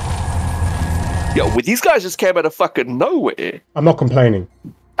 Yo, well, these guys just came out of fucking nowhere. I'm not complaining.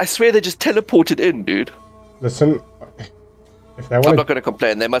 I swear they just teleported in, dude. Listen, if they I'm want not going to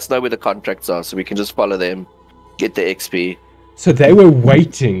complain. They must know where the contracts are, so we can just follow them, get the XP. So they were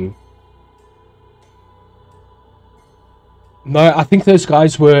waiting. No, I think those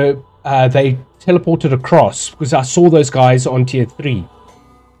guys were, they teleported across, because I saw those guys on tier 3.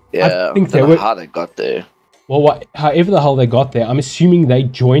 Yeah, I think don't they know were... how they got there. Well, however the hell they got there, I'm assuming they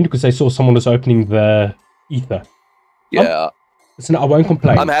joined because they saw someone was opening the ether. Yeah. Listen, I won't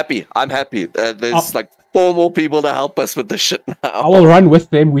complain. I'm happy. There's like 4 more people to help us with this shit now. I will run with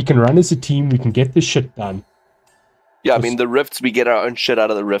them. We can run as a team. We can get this shit done. Yeah, I mean, the rifts, we get our own shit out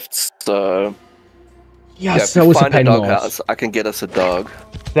of the rifts, so... Yes, yeah, that if we was a find a pain in dog the ass. house, I can get us a dog.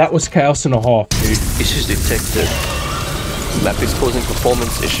 That was chaos and a half, dude. Issues detected. Map is causing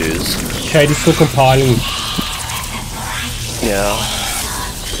performance issues. Shade is still compiling. Yeah.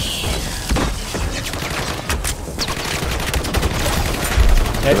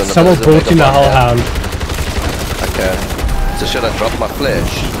 Someone brought in the hellhound. Okay. So should I drop my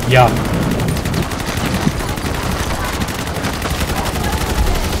flesh? Yeah.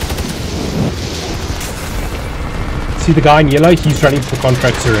 See the guy in yellow? He's running for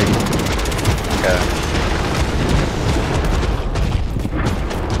contracts already. Okay.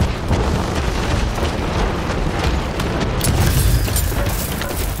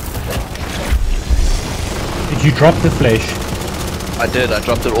 Did you drop the flesh? I did. I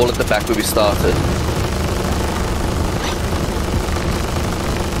dropped it all at the back where we started.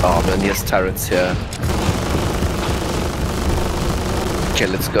 Oh man, there's turrets here. Okay,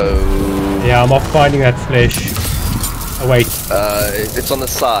 let's go. Yeah, I'm off finding that flesh. Oh wait. It's on the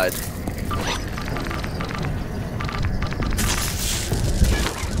side.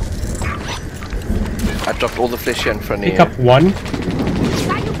 I dropped all the flesh here in front of you. Pick up one.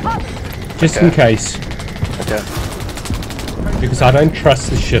 Just in case. Okay. Because I don't trust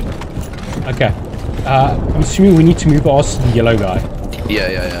this shit. Okay. I'm assuming we need to move us to the yellow guy.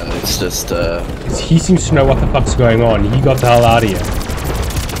 Yeah. It's just, 'Cause he seems to know what the fuck's going on. He got the hell out of here.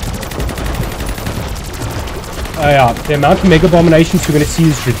 Oh yeah, the amount of mega abominations we're going to see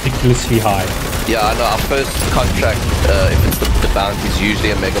is ridiculously high. yeah, I know. Our first contract, if it's the bounty, is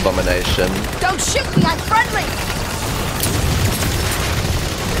usually a mega abomination. Don't shoot me, I'm friendly!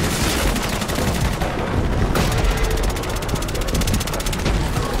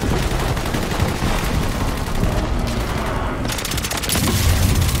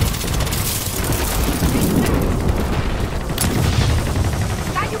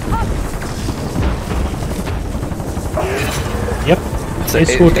 Yep. So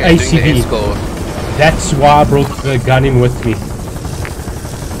Escort doing the ACV. escort. That's why I brought the gun in with me.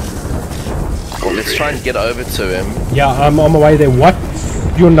 Well, let's try and get over to him. Yeah, I'm on my way there.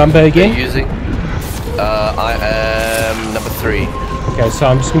 What's your number They're again? using I am number 3. Okay, so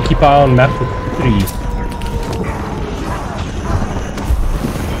I'm just gonna keep an eye on map with 3.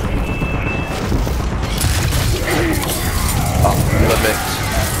 Oh, limit.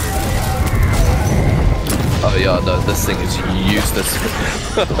 Oh yeah, no, this thing is useless.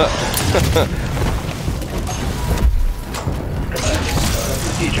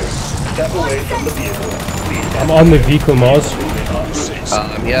 Step away from the vehicle. I'm on the vehicle, Mars.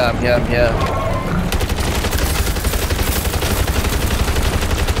 I'm here.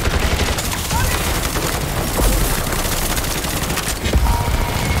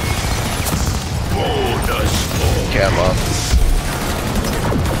 Okay, I'm on.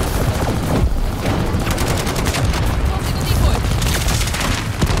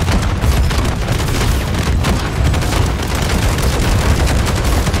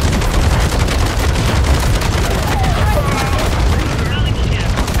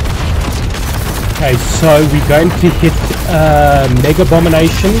 Okay, so we're going to hit Mega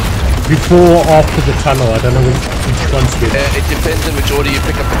Abomination before or after the tunnel. I don't know which one's good. It depends on which order you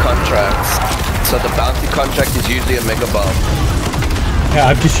pick up the contracts. So the bounty contract is usually a mega bomb. Yeah,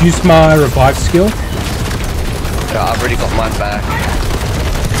 I've just used my revive skill. Yeah, I've already got mine back.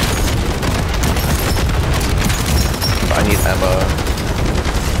 I need ammo.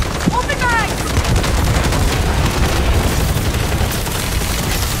 Open mag!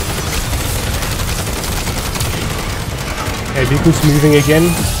 Okay, vehicle's moving again.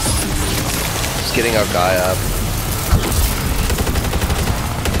 Just getting our guy up.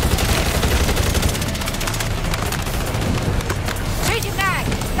 Changing mag!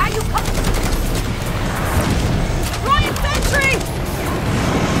 Now you come! Deploying sentry!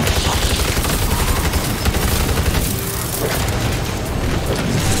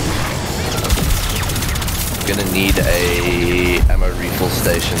 Gonna need a ammo refill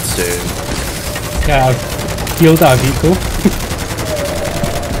station soon. Okay, I've healed our vehicle.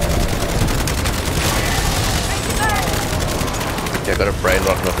 Yeah, I got a brain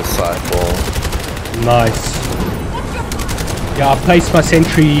rock off the sidewall. Nice. Yeah, I placed my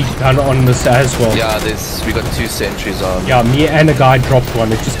sentry gun on this as well. Yeah, we got 2 sentries on. Yeah, me and a guy dropped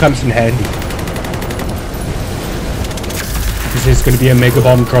one. It just comes in handy. Because there's going to be a mega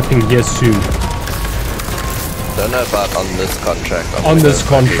bomb dropping here soon. Don't know about on this contract. On this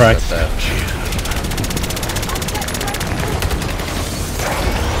contract.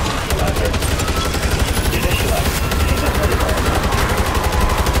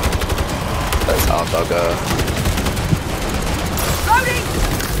 That's our dogger. Loading!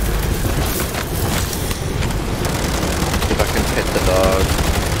 If I can pet the dog.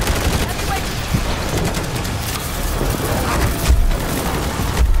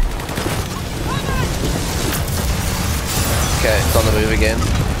 Okay, it's on the move again.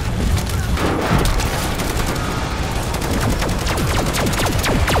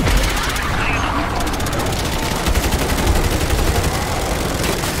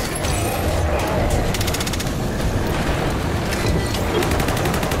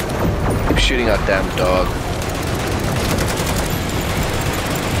 Keep shooting our damn dog.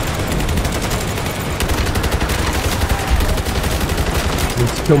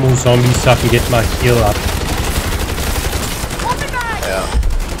 Let's kill more zombies so I can get my heal up. Yeah.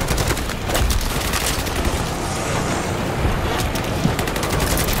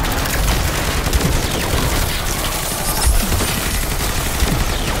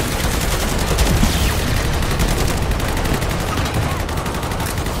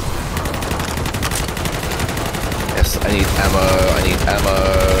 Yes, I need ammo,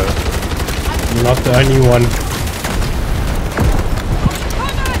 I'm not the only one.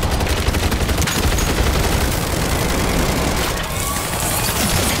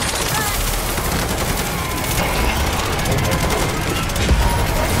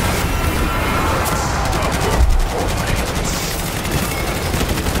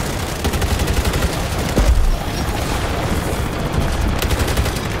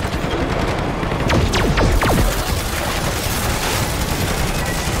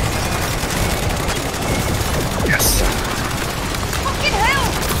 Yes. Fucking hell!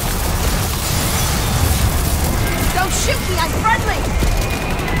 Don't shoot me, I'm friendly!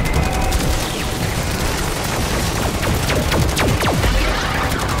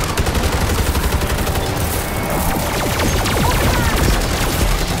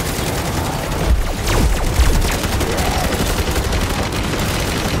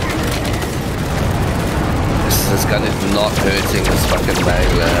 This gun is not hurting this fucking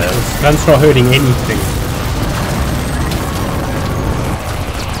mangler. This gun's not hurting anything.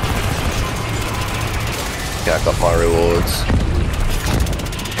 Yeah, I got my rewards.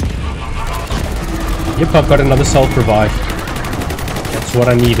 Yep, I've got another self-revive. That's what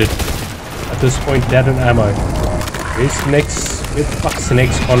I needed. At this point, that and ammo. Where's the next... Where the fuck's the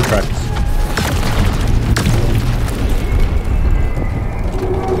next contract?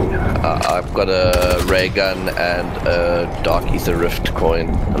 I've got a ray gun and a Dark Ether Rift coin,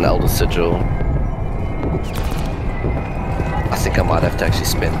 an Elder Sigil. I think I might have to actually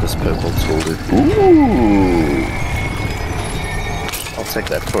spend this purple tool. Ooh! I'll take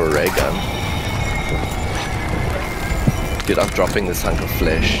that for a ray gun. Dude, I'm dropping this hunk of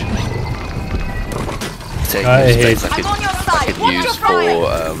flesh. Taking the space I could use for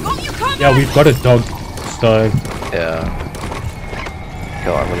yeah, we've got a dog, so yeah.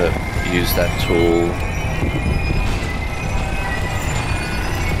 Go, I'm gonna use that tool.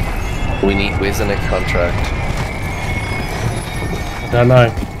 Where's the next contract? I don't know.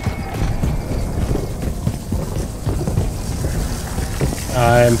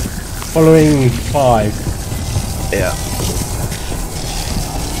 I'm following 5. Yeah.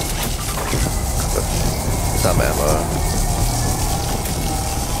 Some ammo.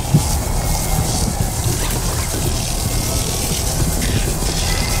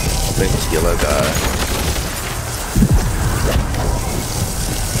 This yellow guy.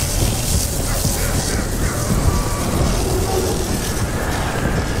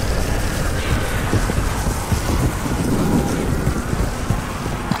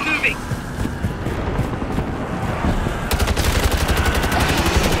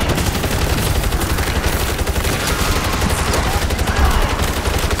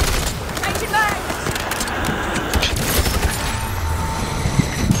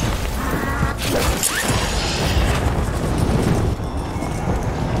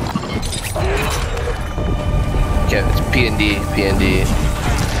 PND.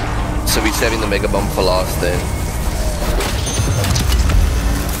 So we're saving the mega bomb for last then.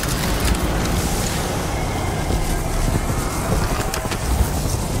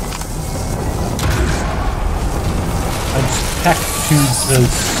 I just packed to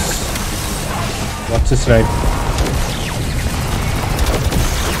this. What's his name?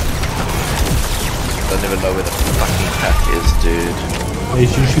 Don't even know where the fucking pack is, dude.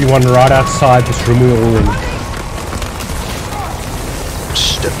 There's usually one right outside this room we're all in.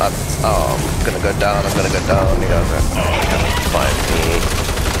 Oh, I'm gonna go down, You guys are coming to find me.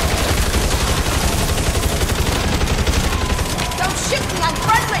 Don't shoot me, I'm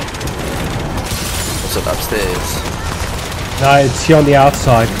friendly! What's it upstairs? No, it's here on the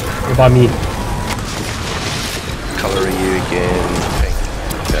outside. Here by me. Color are you again? Pink.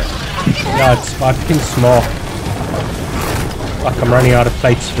 Okay. Yeah, it's fucking small. Fuck, I'm running out of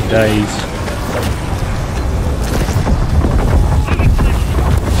plates for days.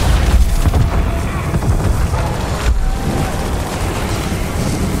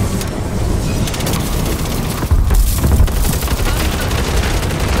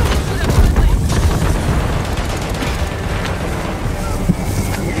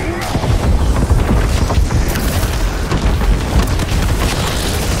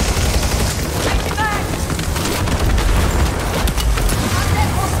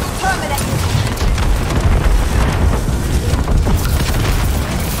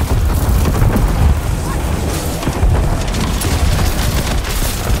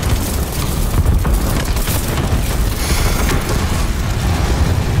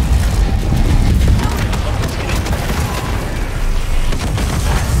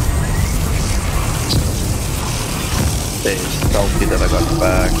 That I got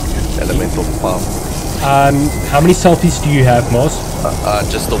back. Elemental pump. How many selfies do you have, Moz?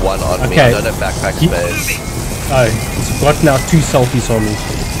 Just the one on me. Okay. I don't have backpack space. Oh, it's got now 2 selfies on me.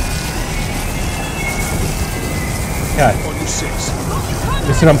 Okay.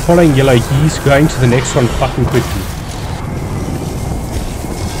 Listen, I'm following yellow. He's going to the next one fucking quickly.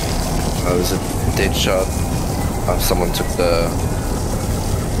 Oh, there's a dead shot. Oh, someone took the...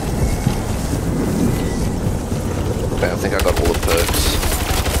 Okay, I think I got all the perks.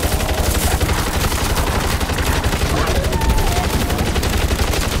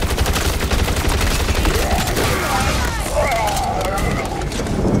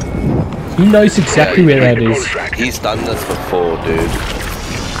 He knows exactly where that is. He's done this before, dude.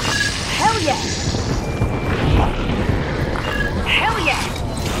 Hell yeah! Hell yeah!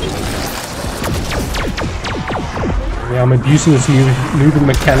 Yeah, I'm abusing this moving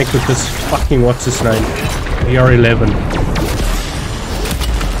mechanic with this fucking what's his name? VR11.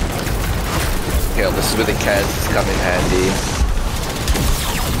 Yeah, this is where the cans come in handy.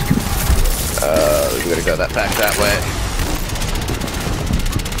 We're gonna go back that way.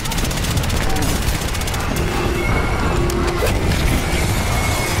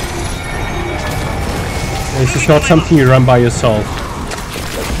 This is not something you run by yourself.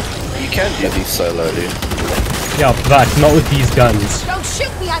 You can do these solo, dude. Yeah, but not with these guns. Don't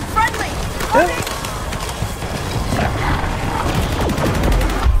shoot me, I'm friendly!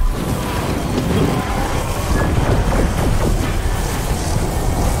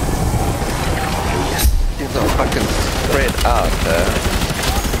 These are fucking spread out there.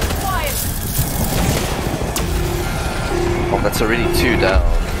 Oh, that's already 2 down.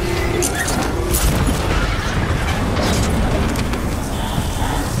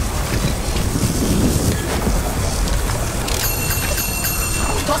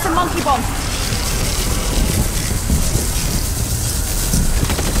 Got some monkey bomb. How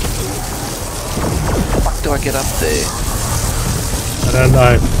the fuck do I get up there? I don't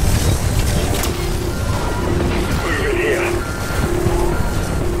know.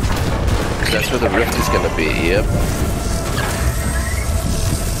 That's where the rift is gonna be, yep.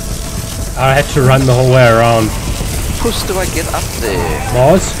 I had to run the whole way around. Push do I get up there?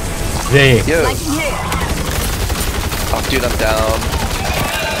 Mars? There. Yo. Lighting here. Oh, dude, I'm down.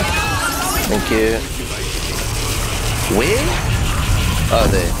 Thank you. Where? Oh,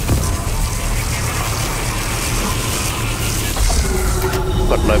 there.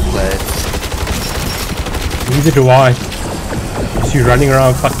 Got no plates. Neither do I. Just you running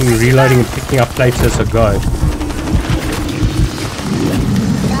around fucking reloading and picking up plates as I go.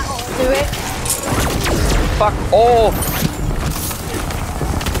 That'll do it. Fuck off!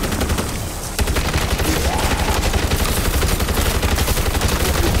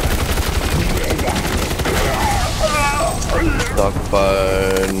 Dog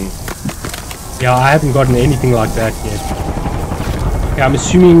bone. Yeah, I haven't gotten anything like that yet. Okay, I'm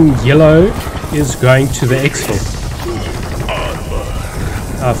assuming yellow is going to the exfil.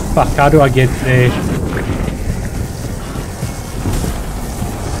 Oh fuck, how do I get there?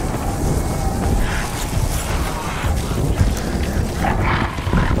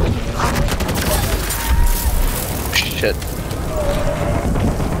 Shit.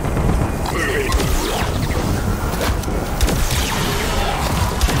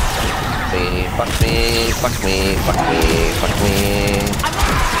 Fuck me, fuck me, fuck me, fuck me.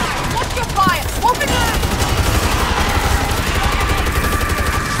 Watch your fire! Open it!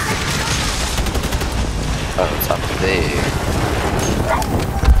 Oh, it's up there.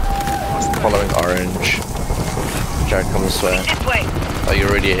 Following orange. Jared, come this way. This way. Oh, you're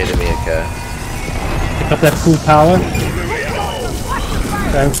already ahead of me, okay. Pick up that full power.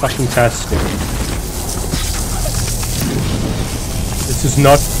 Fantastic. This is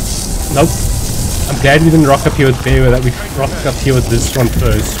not... Nope. I'm glad we didn't rock up here with Bear, that we rocked up here with this one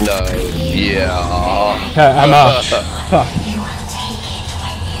first. No. Yeah. Okay, I'm out. Fuck.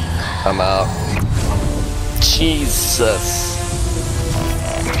 I'm out. Jesus.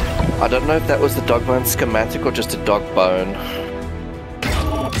 I don't know if that was the dog bone schematic or just a dog bone.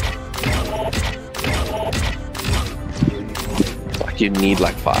 Like you need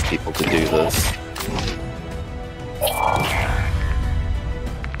like 5 people to do this.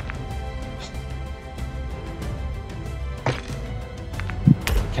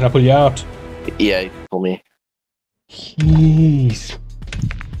 Can I pull you out? Yeah, pull me. Jeez.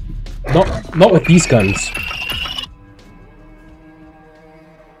 Not with these guns.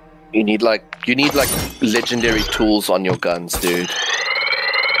 You need like legendary tools on your guns, dude.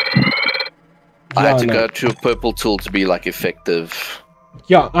 I had to go to a purple tool to be like effective.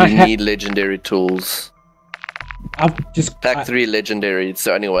 Yeah, you need legendary tools. I've just Pack 3 legendary, it's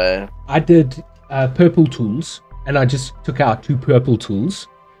the only way. I did purple tools, and I just took out 2 purple tools,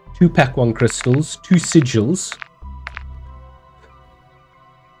 2 pack 1 crystals, 2 sigils.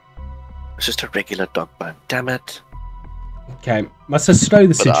 It's just a regular dog bone, damn it. Okay, must I stow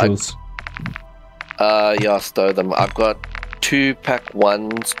the sigils? Yeah, stow them. I've got 2 pack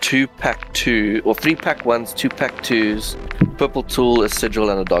 1s, 2 pack 2, or 3 pack 1s, 2 pack 2s, purple tool, a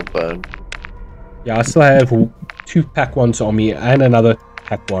sigil, and a dog bone. Yeah, I still have 2 pack 1s on me and another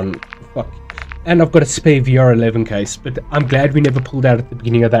pack 1. Fuck. And I've got a spare VR11 case, but I'm glad we never pulled out at the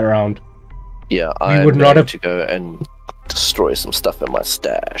beginning of that round. Yeah, I would not have to go and destroy some stuff in my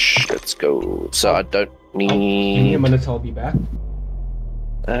stash. Let's go. So I don't need... Give me a minute, I'll be back.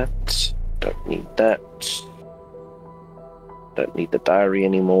 That. Don't need that. Don't need the diary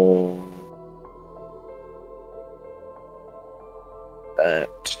anymore.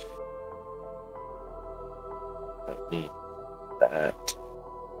 That. Don't need that.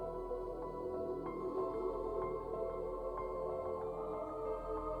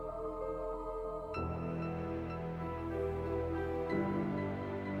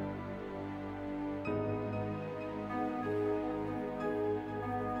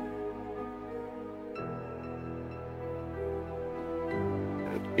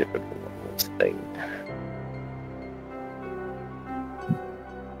 get rid of one more thing.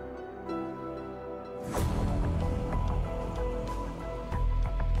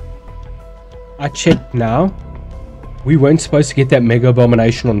 I checked now. We weren't supposed to get that Mega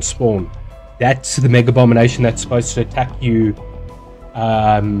Abomination on spawn. That's the Mega Abomination that's supposed to attack you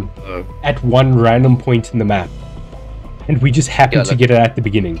at one random point in the map. And we just happened to get it at the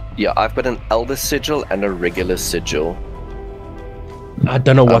beginning. Yeah, I've got an Elder Sigil and a regular Sigil. I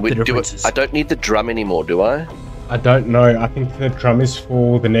don't know what the difference is. I don't need the drum anymore, do I? I don't know. I think the drum is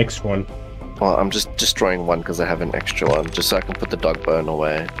for the next one. Well, I'm just destroying one because I have an extra one, just so I can put the dog bone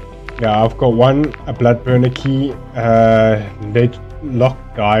away. Yeah, I've got one, a Bloodburner key, lead lock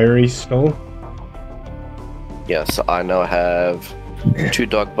diary still. Yeah, so I now have 2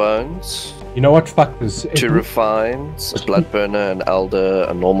 dog bones. You know what? Fuck this. 2 refines, a Bloodburner, an Elder,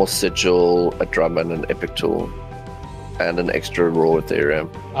 a normal Sigil, a drum, and an Epic Tool. And an extra raw Ethereum.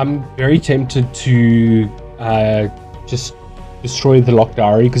 I'm very tempted to just destroy the lock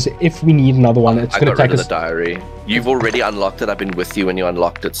diary, because if we need another one, it's going to take us... the diary. You've already unlocked it. I've been with you when you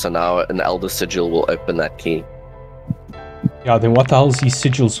unlocked it, so now an Elder Sigil will open that key. Yeah, then what the hell is these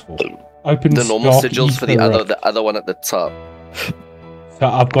sigils for? Opens the normal sigils for the other one at the top. So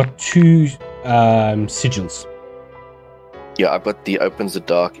I've got 2 sigils. Yeah, I've got the opens the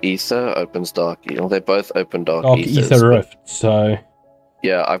Dark Ether, opens Dark Ether. They both open Dark Ethers, Ether Rift, so...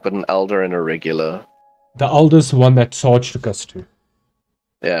 Yeah, I've got an Elder and a regular. The Elder's the one that Sarge took us to.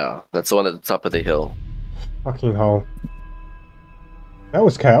 Yeah, that's the one at the top of the hill. Fucking hell. That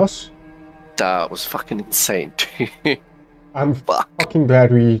was chaos. That was fucking insane, dude. I'm fucking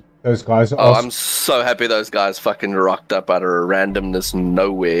glad those guys... Oh, I'm so happy those guys fucking rocked up out of randomness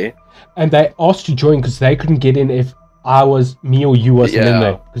nowhere. And they asked to join because they couldn't get in if me or you wasn't in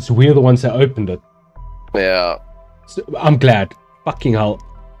there. Because we're the ones that opened it. Yeah. So I'm glad. Fucking hell.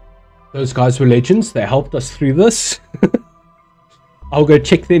 Those guys were legends. They helped us through this. I'll go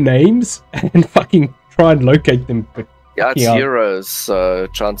check their names and fucking try and locate them. But yeah, it's heroes, so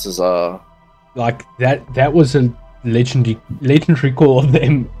chances are... Like, that was a legendary call of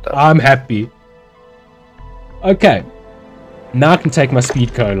them. I'm happy. Okay. Now I can take my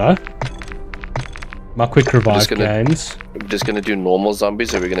speed cola. My quick revive cans. We're just gonna do normal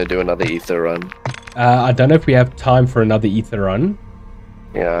zombies, or we're gonna do another ether run? I don't know if we have time for another ether run.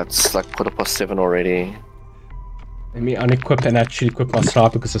 Yeah, it's like 7:15 already. Let me unequip and actually equip my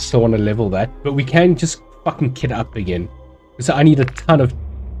sniper because I still want to level that. But we can just fucking kit up again. Because I need a ton of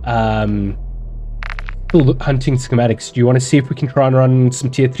still hunting schematics. Do you want to see if we can try and run some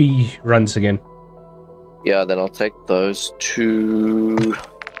tier 3 runs again? Yeah, then I'll take those 2.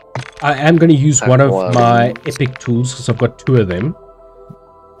 I am going to use one of my epic tools because I've got 2 of them.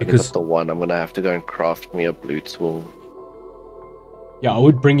 Because the one, I'm going to have to go and craft me a blue tool. Yeah, I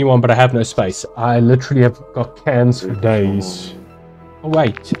would bring you one, but I have no space. I literally have got cans for days. Oh,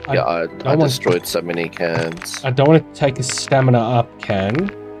 wait. I destroyed so many cans. I don't want to take a stamina up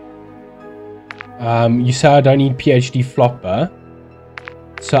can. You say I don't need PhD flopper.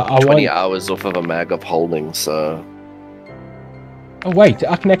 So I want 20 hours off of a mag of holding, so... Oh, wait.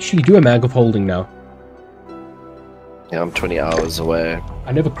 I can actually do a mag of holding now. Yeah, I'm 20 hours away.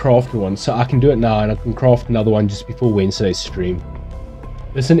 I never crafted one, so I can do it now, and I can craft another one just before Wednesday's stream.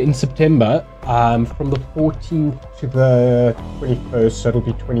 Listen, in September, from the 14th to the 21st, so it'll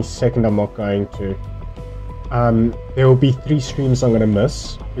be 22nd, I'm not going to. There will be 3 streams I'm going to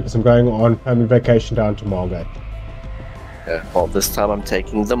miss, because I'm going on permanent vacation down to Margate. Yeah, well, this time I'm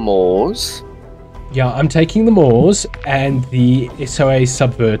taking the Moors. Yeah, I'm taking the Moors and the SOA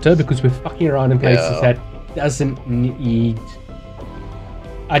Subverter, because we're fucking around in places that doesn't need...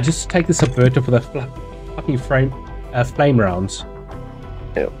 I just take the Subverter for the fucking flame rounds.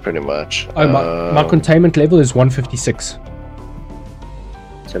 Yeah, pretty much. Oh, my containment level is 156.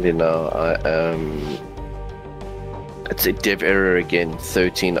 Tell you now, I am... It's a dev error again,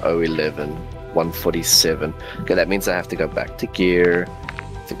 13011, 147. Okay, that means I have to go back to gear,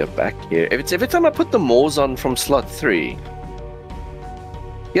 go back here. Every time I put the Moors on from slot 3.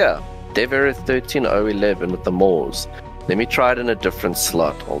 Yeah, dev error 13011 with the Moors. Let me try it in a different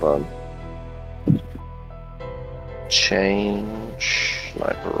slot, hold on. Change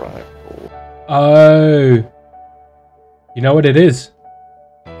sniper rifle. Oh, you know what it is?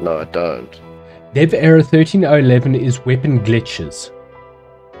 No, I don't. Dev error 13011 is weapon glitches.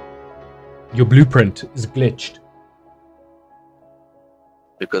 Your blueprint is glitched.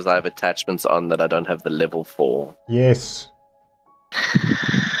 Because I have attachments on that I don't have the level for. Yes.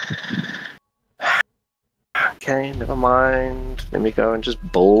 Okay, never mind. Let me go and just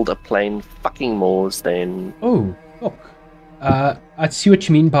build a plain fucking Moors then. Oh, look. I I see what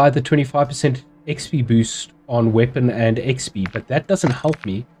you mean by the 25% XP boost on weapon and XP, but that doesn't help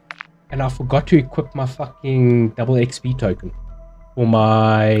me. And I forgot to equip my fucking double XP token for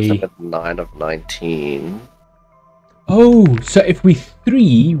my 9 of 19. Oh, so if we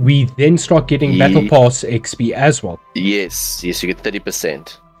 3, we then start getting Battle Pass XP as well. Yes, you get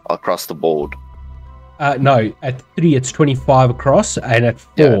 30% across the board. No, at 3 it's 25 across, and at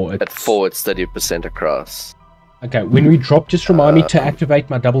 4 at 4 it's 30% across. Okay, when we drop, just remind me to activate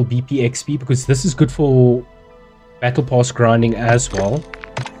my double BP XP, because this is good for Battle Pass grinding as well.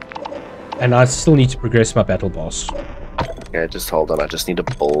 And I still need to progress my Battle Pass. Okay, just hold on, I just need to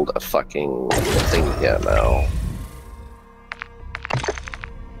build a fucking thing here now.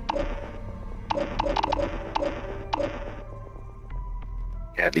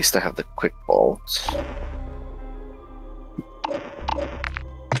 Yeah, at least I have the quick bolt.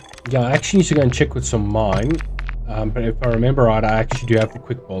 Yeah, I actually need to go and check with some mine. But if I remember right, I actually do have the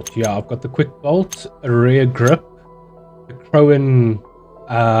quick bolt. Yeah, I've got the quick bolt, a rear grip, the Crowan.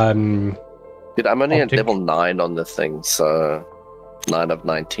 Dude, I'm only optic. at level 9 on the thing, so 9 of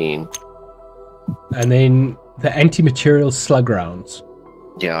 19. And then the anti-material slug rounds.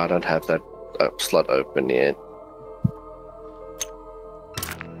 Yeah, I don't have that slot open yet.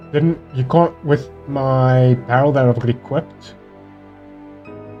 Then you can't with my barrel that I've got equipped.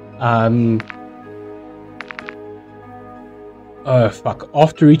 Oh fuck!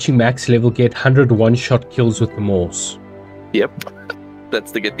 After reaching max level, get 100 one-shot kills with the Morse. Yep,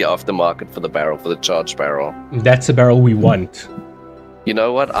 that's to get the aftermarket for the barrel, for the charged barrel. That's a barrel we want. You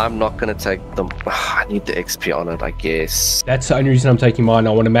know what? I'm not gonna take them. I need the XP on it, I guess. That's the only reason I'm taking mine.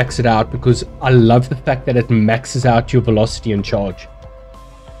 I want to max it out because I love the fact that it maxes out your velocity and charge.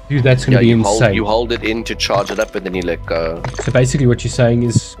 Dude, that's going to be insane. You hold it in to charge it up, and then you let go. So basically, what you're saying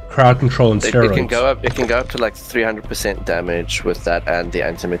is crowd control and steroids. It can go up. It can go up to like 300% damage with that and the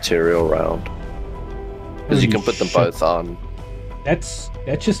anti-material round. Because you can put them both on. That's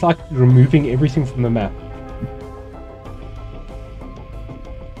just like removing everything from the map.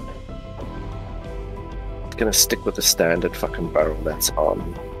 It's gonna stick with the standard fucking barrel that's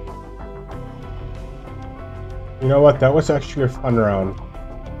on. You know what? That was actually a fun round.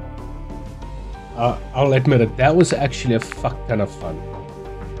 I'll admit it, that was actually a fuck ton of fun.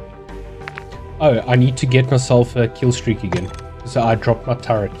 Oh, I need to get myself a kill streak again. So I dropped my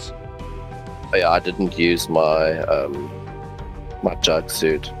turrets. Oh, yeah, I didn't use my my jug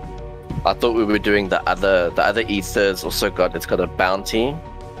suit. I thought we were doing the other ethers also it's got a bounty.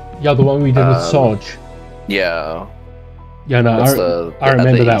 Yeah, the one we did with Sarge. Yeah. Yeah, no, I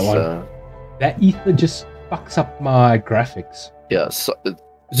remember that one. That ether just fucks up my graphics. Yeah, so I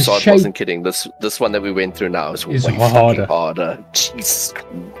wasn't kidding. This one that we went through now is way harder. Jesus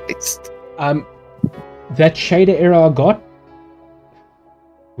Christ. That shader error I got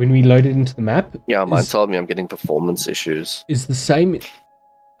when we loaded into the map. Yeah, mine told me I'm getting performance issues. Is the same.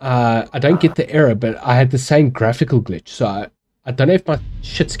 I don't get the error, but I had the same graphical glitch. So I don't know if my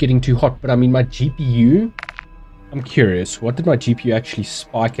shit's getting too hot, but I mean my GPU. I'm curious, what did my GPU actually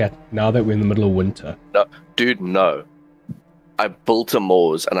spike at now that we're in the middle of winter? No, dude, no. I built a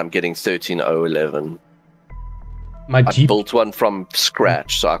Moors and I'm getting 13011. I built one from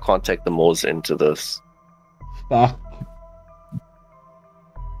scratch, so I can't take the Moors into this. Fuck.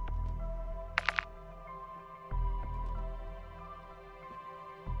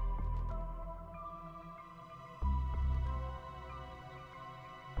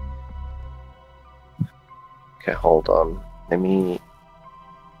 Okay, hold on. Let me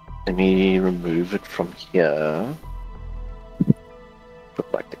remove it from here.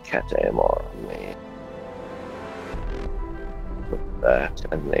 Put like the cat AMR on me. Put that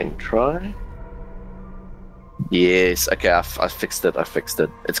and then try. Yes, okay, I fixed it.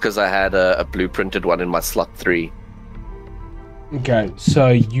 It's because I had a blueprinted one in my slot 3. Okay, so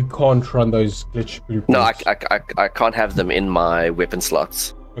you can't run those glitch blueprints? No, I can't have them in my weapon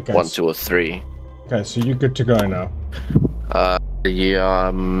slots. Okay, 1, 2, or 3. Okay, so you're good to go now. Yeah,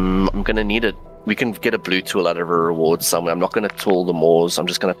 I'm gonna need it. We can get a blue tool out of a reward somewhere. I'm not gonna tool the Moors. I'm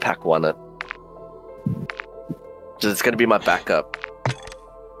just gonna pack one it. So it's gonna be my backup.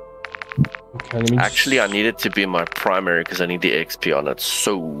 Okay, actually, I need it to be my primary because I need the XP on it.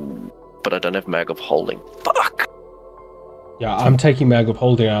 So, but I don't have mag of holding. Fuck. Yeah, I'm taking mag of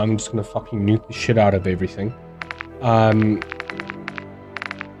holding. I'm just gonna fucking nuke the shit out of everything. Let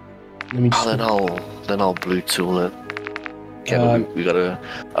me just... then I'll blue tool it. Okay, we gotta.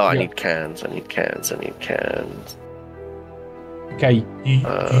 Oh, I need cans. Okay, do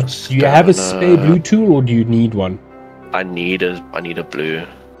you have a spare blue tool, or do you need one? I need a blue.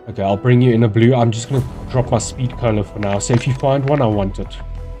 Okay, I'll bring you in a blue. I'm just gonna drop my speed cola for now. So if you find one, I want it.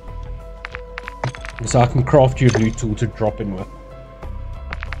 So I can craft you a blue tool to drop in with.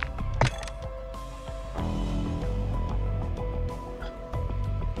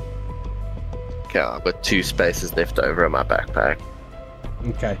 Okay, I've got 2 spaces left over in my backpack.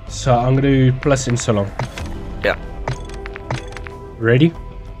 Okay, so I'm gonna do plus in so long. Yeah. Ready?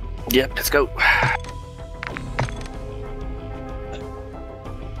 Yep, let's go.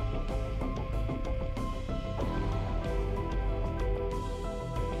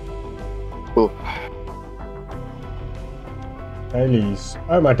 Oh. Dailies.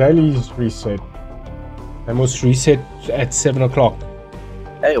 Oh, my dailies reset. I must reset at 7 o'clock.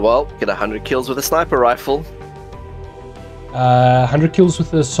 Hey, well, get 100 kills with a sniper rifle. 100 kills with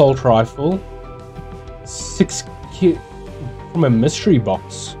the assault rifle. 6 kills from a mystery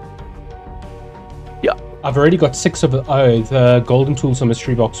box. Yeah. I've already got 6 of it. Oh, the golden tools are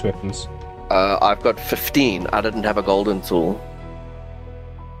mystery box weapons. I've got 15. I didn't have a golden tool.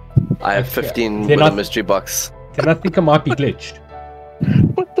 I have 15 Then with a mystery box. Then I think I might be glitched.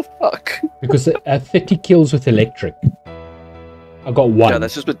 What the fuck? Because 30 kills with electric. I got 1. Yeah,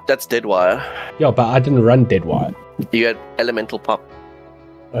 that's dead wire. Yeah, but I didn't run dead wire. You had elemental pop.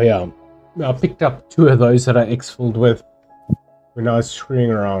 Oh yeah. I picked up 2 of those that I exfilled with when I was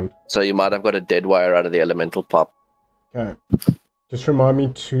screwing around. So you might have got a dead wire out of the elemental pop. Okay. Just remind me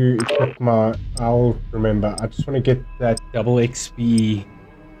to equip my... I'll remember. I just want to get that double XP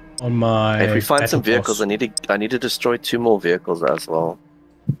on my... If we find some battle vehicles, pass. I need to destroy 2 more vehicles as well.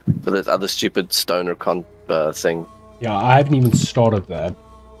 For this other stupid stoner thing. Yeah, I haven't even started that.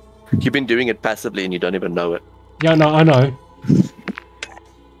 You've been doing it passively and you don't even know it. Yeah, no, I know.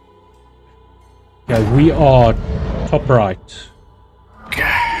 Okay, we are top right.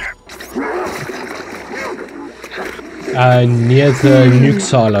 Near the nuke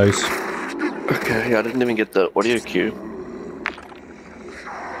silos. Okay, yeah, I didn't even get the audio cue.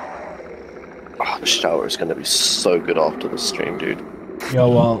 Oh, the shower is going to be so good after the stream, dude. Yeah,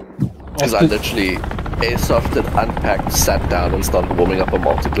 well... Because I literally airsofted, unpacked, sat down and started warming up a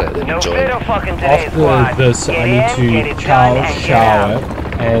multiplayer, then No joined. better fucking today, After squad. this, Get I in, get need it to done, and get shower out.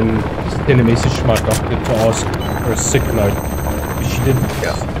 and send a message to my doctor to ask for a sick note. She did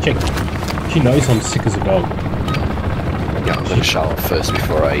check. She knows I'm sick as a dog. Yeah, I'm going to shower first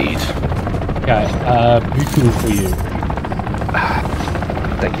before I eat. Okay, blue tool for you.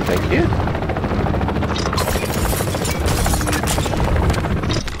 Thank you, thank you.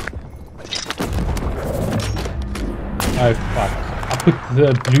 Oh fuck. I put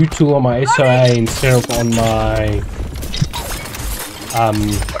the blue tool on my SOA instead of on my...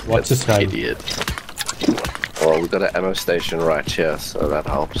 what's his name? Idiot. Well, we've got an ammo station right here, so that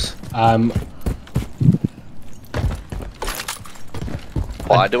helps.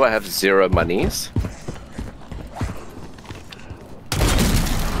 Why do I have 0 monies?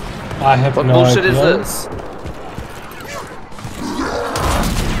 I have What no bullshit idea. is this?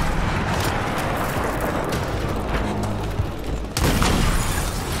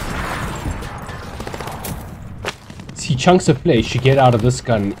 See, chunks of flesh you get out of this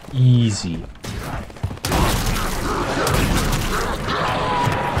gun easy.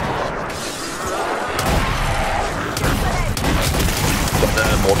 Got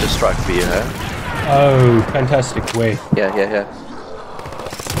the mortar strike for you, huh? Oh, fantastic. Where? Yeah.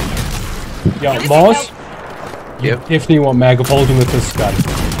 Yeah, Mars? You Yep. definitely want mag of holding with this gun.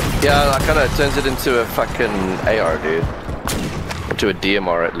 Yeah, that kind of turns it into a fucking AR, dude. Or to a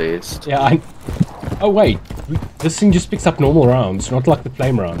DMR at least. Yeah, oh wait, this thing just picks up normal rounds, not like the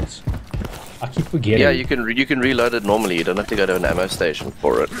flame rounds. I keep forgetting. Yeah, you can reload it normally. You don't have to go to an ammo station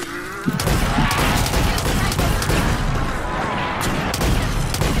for it.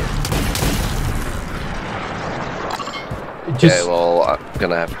 Just, Okay, well, I'm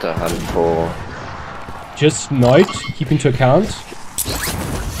gonna have to hunt for... just note, keep into account,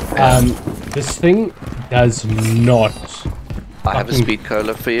 this thing does not... I have a fucking- speed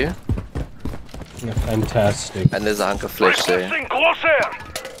cola for you, Yeah, fantastic. and there's a hunk of flesh there. Requesting closer!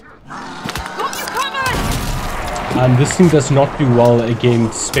 Got you covered! This thing does not do well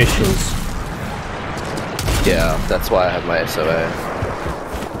against specials. Yeah, that's why I have my SOA.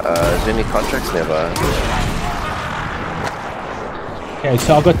 Is there any contracts? Never. Okay,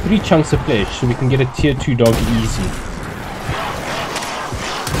 so I've got 3 chunks of flesh, so we can get a tier 2 dog easy.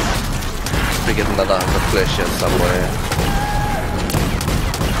 We get another hunk of flesh here somewhere.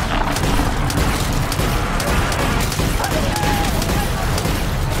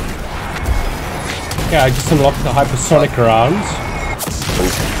 Okay, I just unlocked the hypersonic rounds.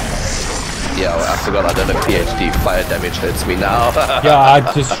 Yeah, I forgot I don't have FHD. Fire damage hurts me now. Yeah, I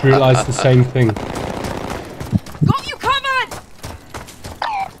just realized the same thing. Got you covered!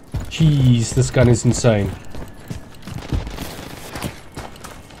 Jeez, this gun is insane.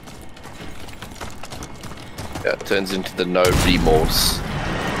 Yeah, it turns into the no remorse.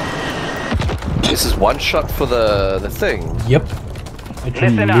 This is one shot for the thing. Yep.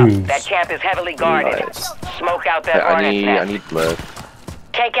 Listen up. That camp is heavily guarded. Nice. Smoke out that Yeah, I hornet's nest. need Merc.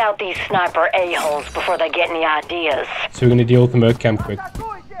 Take out these sniper a-holes before they get any ideas. So we're gonna deal with the Merc camp quick.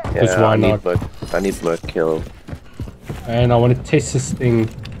 Because Yeah, why I not? need Merc kill. And I want to test this thing.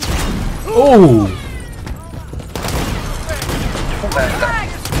 Oh!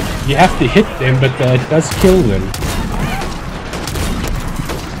 You have to hit them, but it does kill them.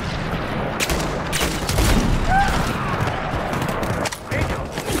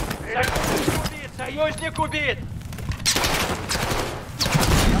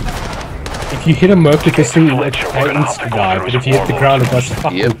 If you hit a Merc with this thing, they insta-die, but if you hit the ground, it does fuck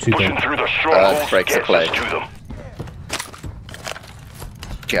all to them. Through the strongholds breaks the gets play. us to them.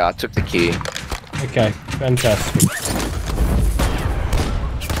 Okay, I took the key. Okay, fantastic.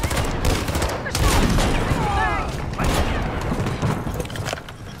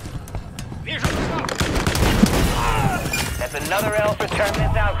 That's another L for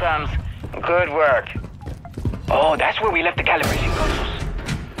terminus outcomes. Good work. Oh, that's where we left the calibration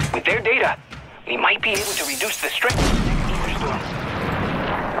consoles. With their data, we might be able to reduce the strength of the next thunderstorm.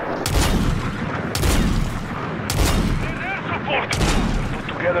 Put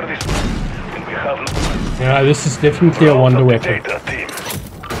together this and we have Yeah, this is definitely a wonder weapon. data team.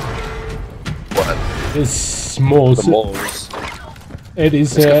 What? It's small. The malls. It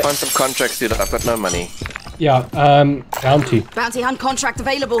is Let's go find some contracts, dude. I've got no money. yeah, bounty. Bounty hunt contract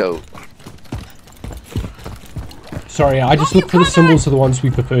available. Go. Sorry, I just look for the symbols of the ones we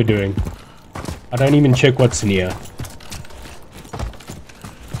prefer doing. I don't even check what's near.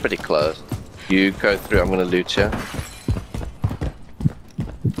 Pretty close. You go through, I'm gonna loot you.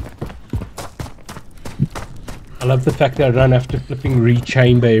 I love the fact that I don't have to flipping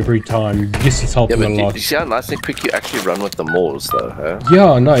rechamber every time. Yes, it's Yeah, helping but a do lot. you see how nice and quick you actually run with the malls, though, huh?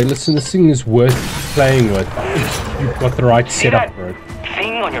 Yeah, no, listen, this thing is worth playing with. If you've got the right setup for it.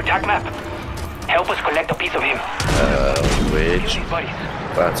 Thing on your tag map. Help us collect a piece of him. Which? These buddies.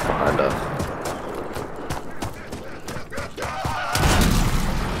 That's behind us.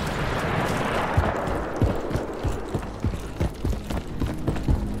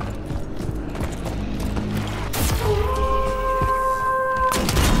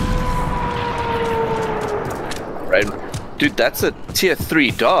 Right. Dude, that's a tier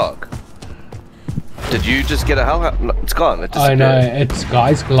 3 dog. Did you just get a hell? No, it's gone. It I know, it's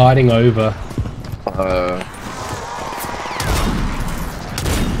guys gliding over.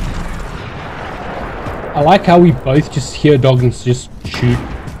 I like how we both just hear dog and just shoot.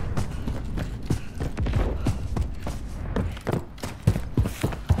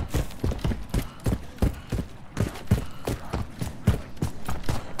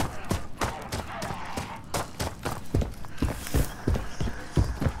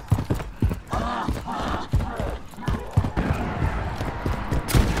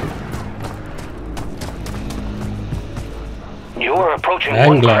 You're approaching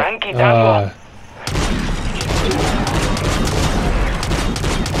one Angler. cranky tango.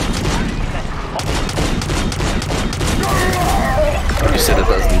 You said it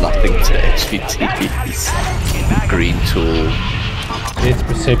does nothing to HVTs. Green tool. Death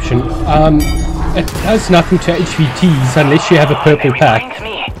perception. It does nothing to HVTs unless you have a purple That pack. reminds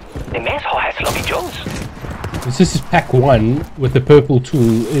me, the mess hall has Sloppy Joes. This is pack 1 with the purple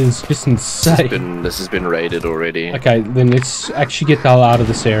tool is just insane. This has been raided already. Okay, then let's actually get the hell out of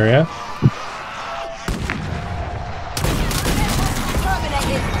this area.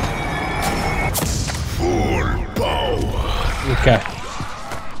 Okay.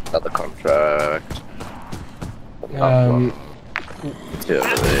 Another contract. Yeah, over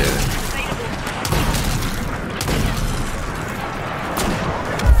there.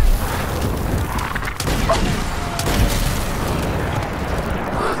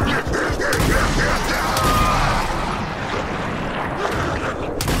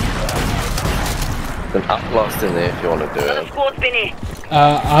 An Outlast in there if you want to do it. Squad's been here.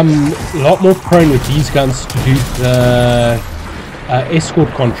 I'm a lot more prone with these guns to do the escort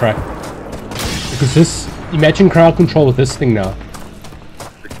contract. Because this, imagine crowd control with this thing now. Do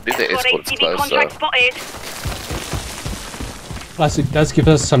the Got escort's HCV closer. contract spotted. Plus it does give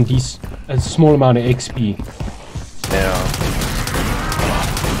us some a small amount of XP. Yeah.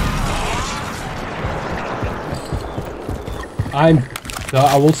 I'm So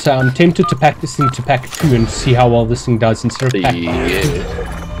I will say I'm tempted to pack this thing to pack 2 and see how well this thing does instead of doing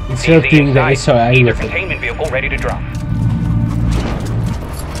the SOA with it. Containment vehicle ready to drop.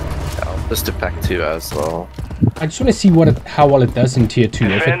 Just to pack 2 as well. I just want to see how well it does in tier 2.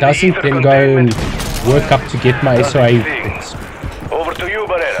 If it doesn't, then go and work up to get my SOA fixed. Over to you,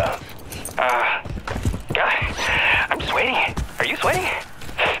 Barrera. God, I'm sweating. Are you sweating?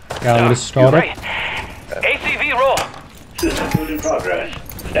 Yeah, I'm going to start it. ACV roll. System boot in progress.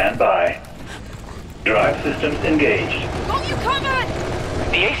 Stand by. Drive systems engaged. Got you covered!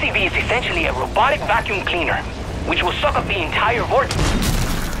 The ACV is essentially a robotic vacuum cleaner, which will suck up the entire vortex.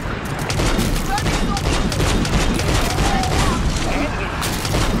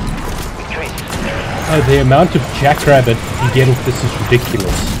 Oh, the amount of jackrabbit you get off this is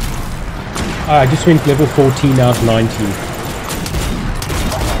ridiculous. I just went level 14 out of 19.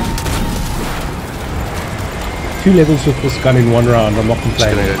 2 levels with this gun in 1 round, I'm not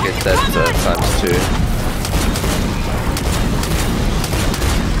complaining. I'm gonna go get that times 2.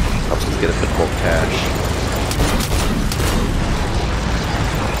 I'll just get a bit more cash.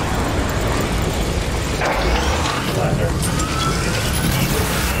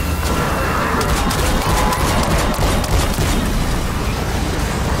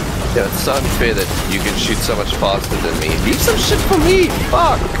 Yeah, it's so unfair that you can shoot so much faster than me. Leave some shit for me!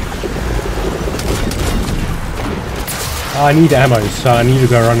 Fuck! I need ammo, so I need to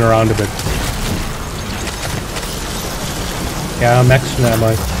go run around a bit. Yeah, I'm maxing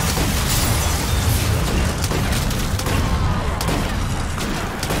ammo.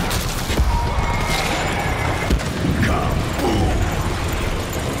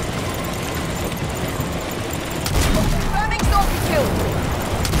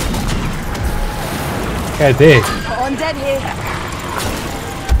 Okay, there. On dead here.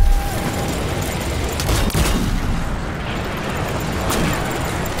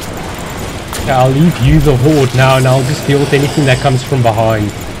 Okay, I'll leave you the horde now and I'll just deal with anything that comes from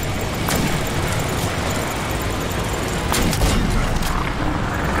behind.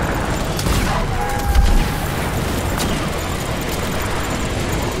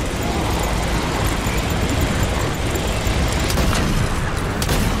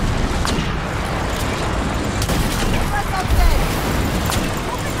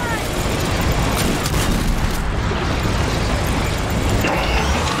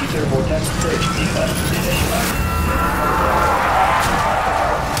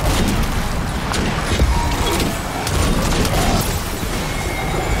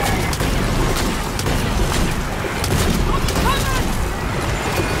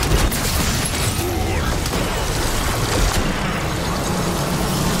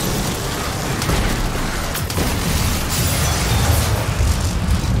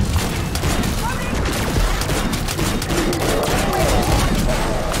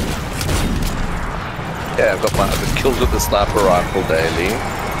 Yeah, I've got killed with the sniper rifle daily.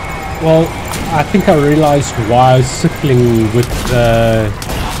 Well, I think I realized why I was sickling with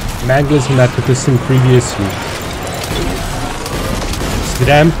manglers and that with this thing previously. So the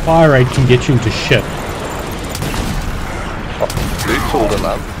damn fire rate can get you into shit. Blue tooled them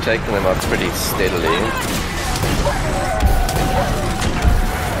up, taking them up pretty steadily.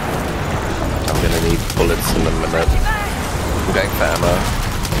 I'm gonna need bullets in a minute. I'm going for ammo.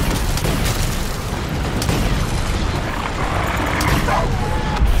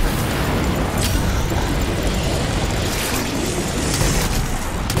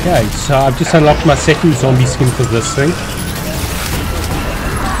 Okay, so I've just unlocked my second zombie skin for this thing.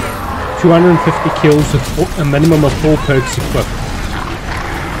 250 kills with a minimum of 4 perks equipped.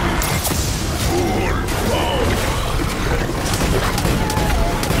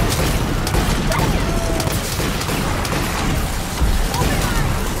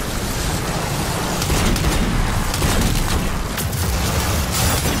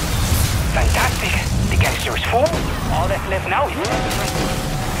 Fantastic! The canister is full. All that's left now is...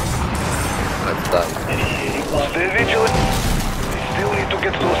 That's done. Stay vigilant. We still need to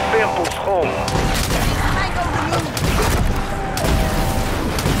get those samples home.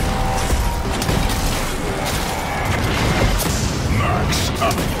 Max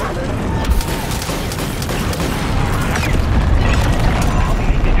up.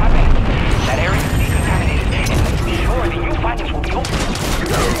 That area is decontaminated, and let's be sure the new findings will be open.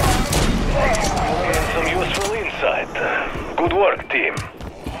 And some useful insight. Good work, team.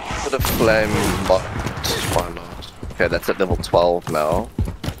 Put a flame bot. Why not? Okay, that's at level 12 now.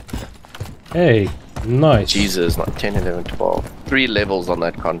 Hey, nice. Jesus, not 10, 11, 12. 3 levels on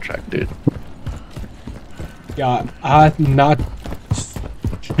that contract, dude. Yeah, I'm not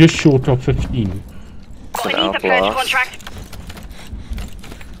just short of 15. We need the purge contract.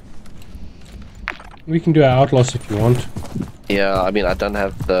 We can do our Outlaws if you want. Yeah, I mean, I don't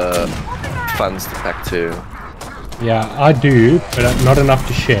have the funds to pack 2. Yeah, I do, but not enough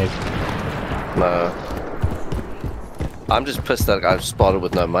to share. No. I'm just pissed that I've spotted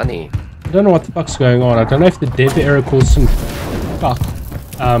with no money. I don't know what the fuck's going on. I don't know if the dev error caused some fuck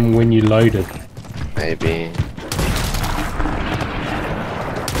when you load it. Maybe.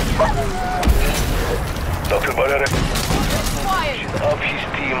 Dr. Barrera, up his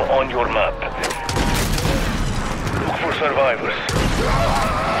team on your map. Look for survivors.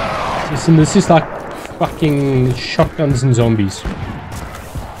 Listen, this is like fucking shotguns and zombies.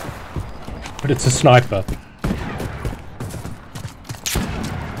 But it's a sniper.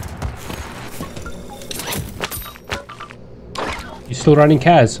 You still running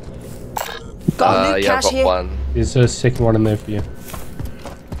Kaz? Yeah, I've got one. There's a second one in there for you.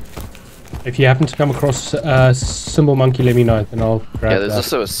 If you happen to come across Symbol Monkey, let me know, then I'll grab Yeah, there's that.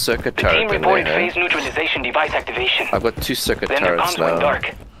 also a circuit The team turret in reported there. phase neutralization device activation. I've got 2 circuit Then their turrets comms went now.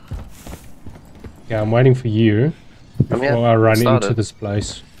 dark. Yeah, I'm waiting for you before I run into this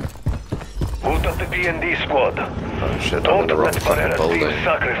place. Boot up the P&D squad. Oh shit, I'm in Don't the wrong let fucking Barrera's team building.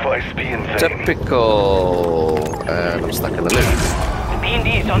 sacrifice be in vain. Typical. And I'm stuck in the loop. The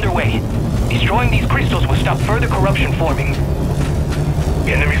P&D is underway. Destroying these crystals will stop further corruption forming.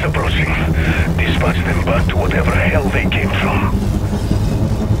 Enemies approaching. Dispatch them back to whatever hell they came from.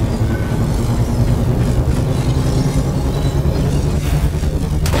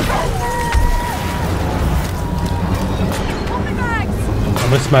 I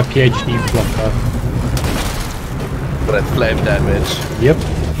missed my PhD blocker. For that flame damage. Yep.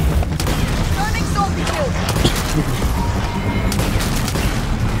 Starting zombie kill.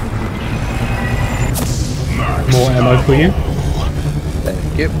 More ammo for you.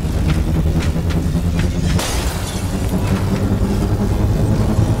 Thank you.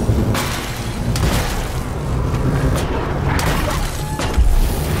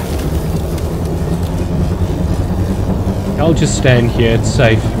 I'll just stand here, it's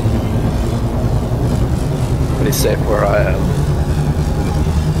safe. Pretty safe where I am.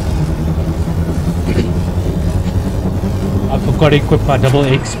 I forgot to equip my double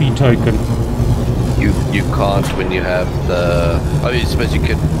XP token. You can't when you have the. Oh, you suppose you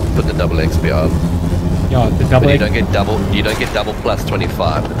could put the double XP on. Yeah, the double But you XP. don't get double. You don't get double plus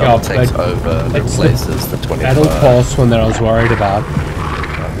 25. The Yeah, double takes but over, it's the replaces the 25. Battle Pass one that I was worried about.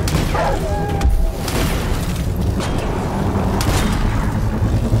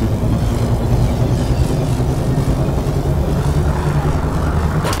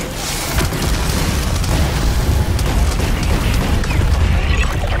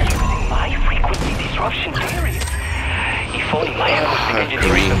 High frequency disruption theory. If only my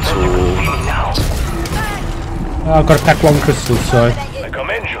green tool. Now. I've got to pack 1 crystal, so. I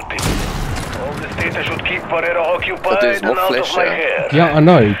commend you, team. All this data should keep Barrera occupied there's more and out flesh of my here. hair. Yeah, I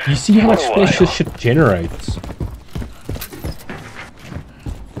know. Do you see how much For a flesh this while. shit generates?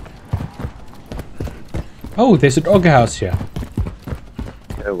 Oh, there's a doghouse here.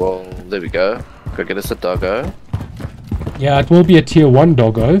 Okay, well, there we go. Go get us a doggo. Yeah, it will be a tier 1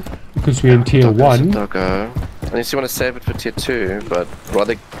 doggo, because we're in tier Doggo's a 1. doggo. Unless you want to save it for tier 2, but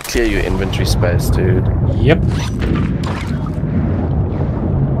rather clear your inventory space, dude. Yep.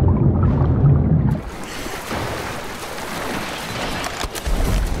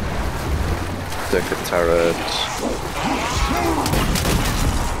 Circuit turret.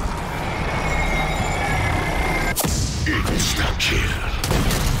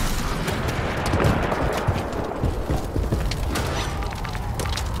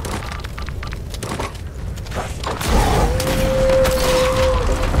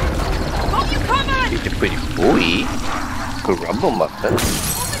 Got you covered. You're pretty boy. Good rumble muffin.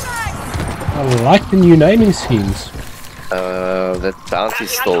 I like the new naming schemes. That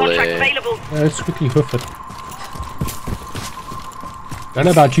bounty's still there. Let's quickly hoof it. Don't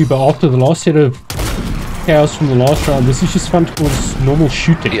know about you, but after the last set of chaos from the last round, this is just fun to call this normal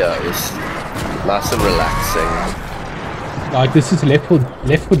shooting. Yeah, it's nice and relaxing. Like, this is Left 4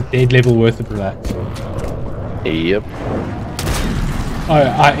 Dead level worth of relaxing. Yep.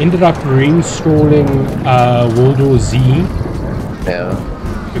 I ended up reinstalling World War Z Yeah.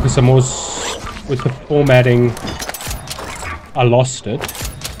 because I was, with the formatting, I lost it.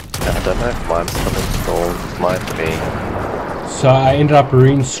 I don't know if mine's still installed. Might be. So I ended up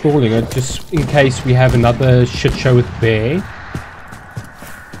reinstalling it just in case we have another shit show with Bear.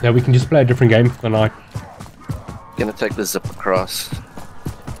 That we can just play a different game for the night. Gonna take the zip across.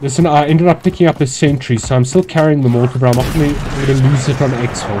 Listen, I ended up picking up a sentry, so I'm still carrying the mortar, but I'm not going to lose it on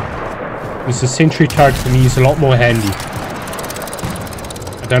exfil. Because the sentry turret for me is a lot more handy.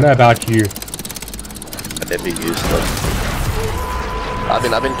 I don't know about you. They'd be useless. I've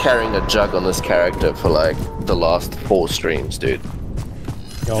been carrying a jug on this character for like the last 4 streams, dude.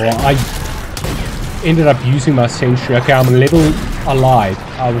 Yeah, well, I ended up using my sentry. Okay, I'm level alive.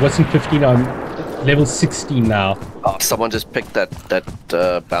 I wasn't 15, I'm level 16 now. Oh, someone just picked that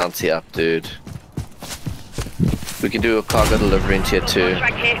bounty up, dude. We can do a cargo delivery in tier 2.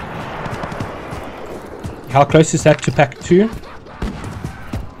 How close is that to pack 2?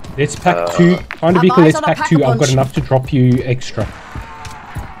 Let's pack 2. Find a vehicle, let's pack 2. I've got enough to drop you extra.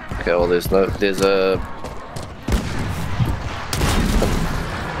 Okay, well there's a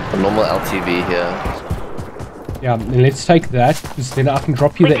normal LTV here. Yeah, and let's take that, because then I can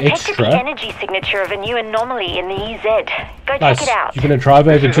drop you the extra. The energy signature of a new anomaly in the EZ. Go Nice. check it out. You're going to drive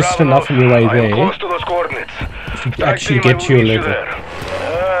over just enough on your way there Close to those coordinates. to actually get to your level.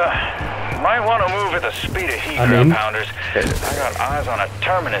 Might want to move at the speed of heat, I'm in. ground pounders. I got eyes on a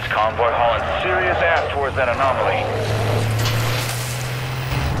terminus convoy hauling serious ass towards that anomaly.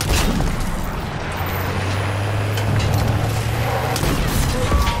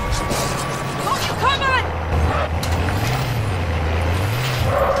 Come on!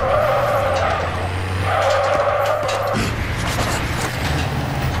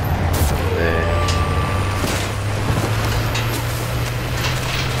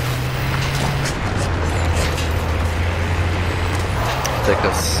 Take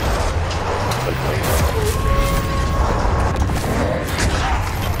us.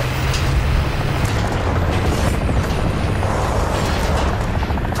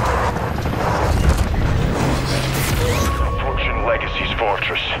 Approaching Legacy's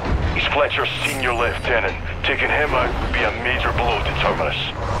fortress. He's Fletcher's senior lieutenant. Taking him out would be a major blow to Terminus.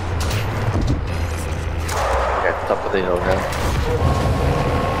 Okay, top of the hill now.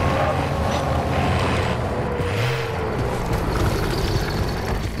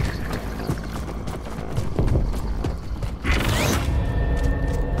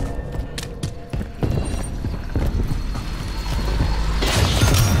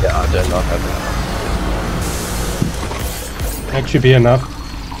 Yeah, I do not have it. That should be enough.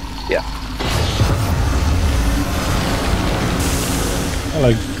 Yeah.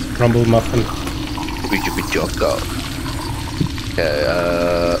 Hello, Grumble Muffin. We could be jogged out.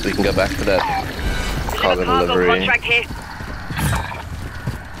 Okay, we can go back to that cargo delivery. Contract here.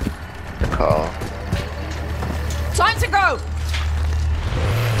 The car. Time to go!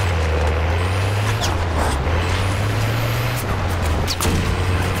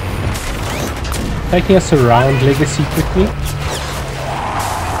 Taking us around Legacy quickly.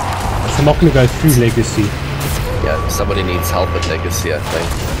 So I'm not going to go through Legacy. Yeah, somebody needs help at Legacy, I think.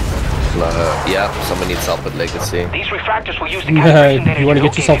 No, yeah, someone needs help at Legacy. These refractors will use the No, calibration data you want to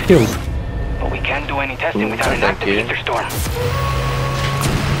get yourself killed. But we can't do any testing without an Thank active you. ether storm.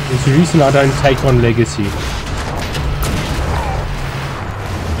 There's a reason I don't take on Legacy.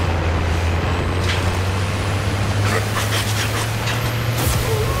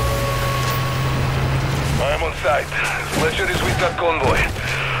 I'm on site. Fletcher is with that convoy.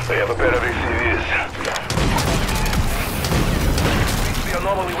 They have a pair of ACVs. The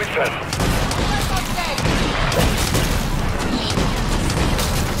anomaly with them.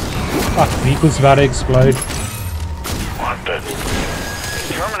 Fuck, vehicle's about to explode. What the?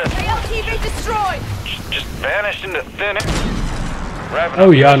 Terminus ALTV destroyed! just vanished into thin air.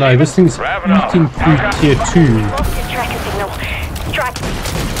 Oh yeah, no, this thing's eating through tier 2. Lost your tracker signal. Strike.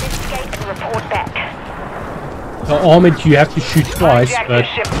 Investigate and report back. The armored you have to shoot twice, Hijack but this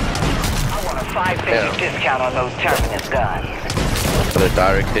ship. I want a 550 discount on those terminus guns. But a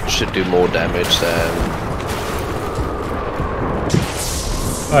direct hit should do more damage than...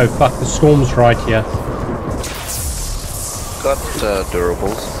 oh fuck, the storm's right here. Got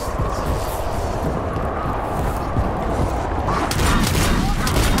durables.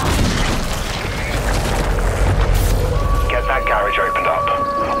 Get that garage opened up.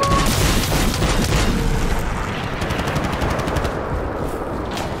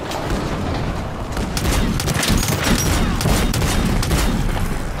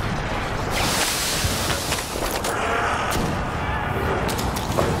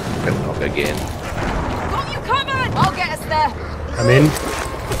 Can knock again. Got you covered! I'll get us there! I'm in.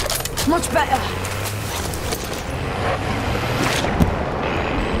 Much better!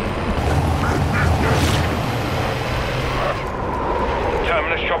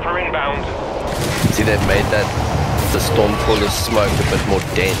 Terminus chopper inbound. See, they've made the storm full of smoke a bit more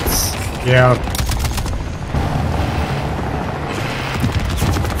dense. Yeah.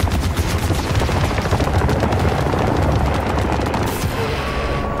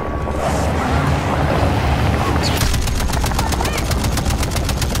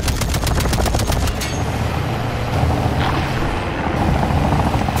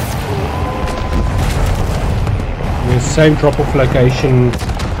 same drop-off location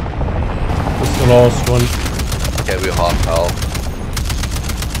as the last one. Okay, we're half health.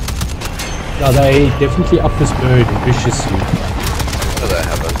 No, they definitely up this bird viciously. No, they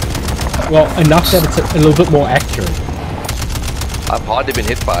haven't. Well, enough that it's a little bit more accurate. I've hardly been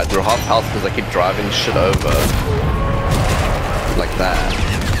hit by it. We're half health because I keep driving shit over. Like that.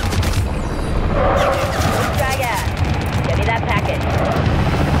 Dragger, give me that package.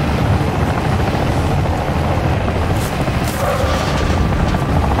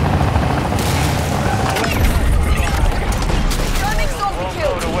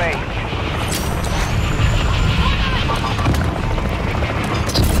 Load away.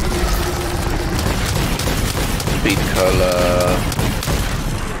 Speed cola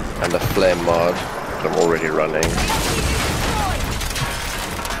and the flame mod that I'm already running.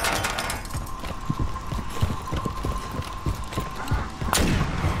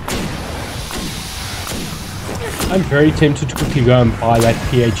 I'm very tempted to quickly go and buy that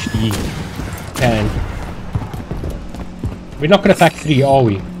PhD can. We're not going to pack 3, are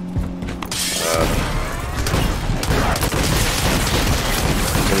we?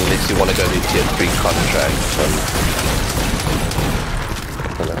 Unless you want to go do tier 3 contracts,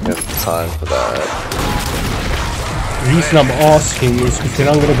 I don't have time for that. The reason I'm asking is because then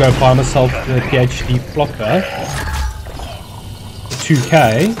I'm going to go buy myself the PhD flopper for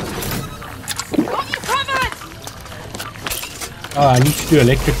 2k. Oh, I need to do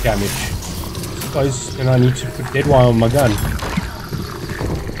electric damage. I suppose then I need to put dead wire on my gun.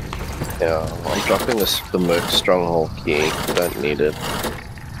 Yeah, I'm dropping the Merc Stronghold key. I don't need it.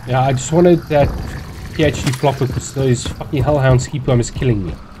 Yeah, I just wanted that PhD flopper because those fucking hellhounds keep almost killing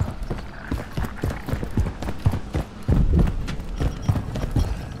me.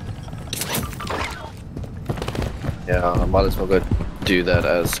 Yeah, I might as well go do that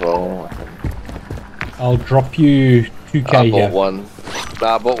as well. I'll drop you 2k I here. bought one.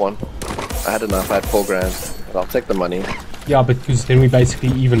 Nah, I bought one. I had enough. I had 4 grand. But I'll take the money. Yeah, but because then we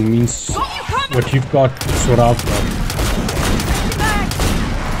basically even means what you've got is what I've got.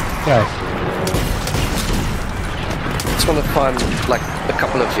 Okay. Just want to find like a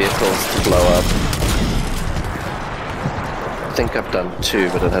couple of vehicles to blow up. I think I've done 2,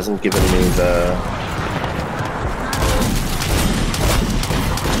 but it hasn't given me the...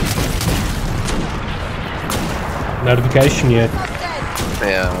 Notification yet.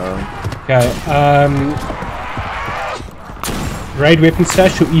 Yeah. Okay, raid weapon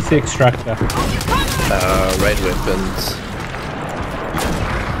stash or ether extractor? Raid weapons.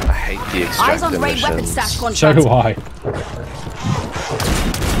 I hate the Eyes on extractor raid weapon missions. stash contract. So do I.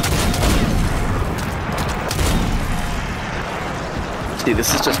 See,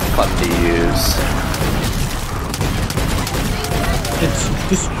 this is just fun to use. It's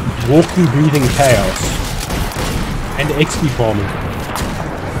just walking, breathing chaos. And XP farming.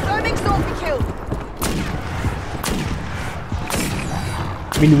 Roaming zombie kill.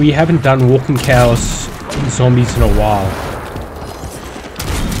 I mean, we haven't done walking chaos in zombies in a while.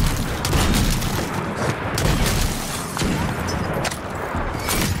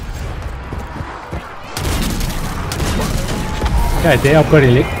 Okay, there I've got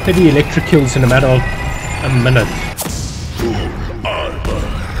 30 electric kills in a matter of a minute.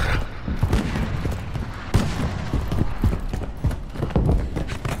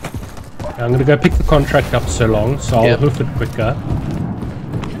 I'm gonna go pick the contract up so long, so I'll hoof it quicker.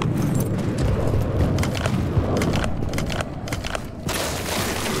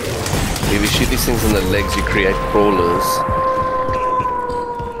 If you shoot these things in the legs, you create crawlers.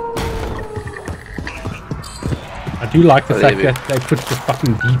 I do like the fact that they put the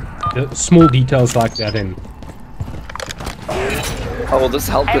fucking small details like that in. Oh, well, this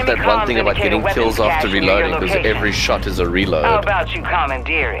helped with that one thing about getting kills after reloading, because every shot is a reload. How about you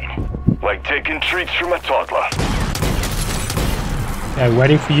commandeer it? Like taking treats from a toddler. Okay,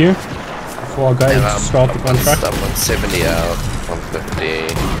 waiting for you before I go and start the contract. I'm 170 out,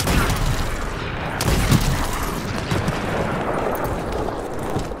 150.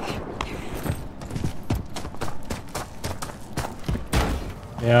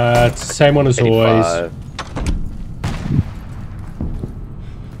 Yeah, it's the same one as 85. always.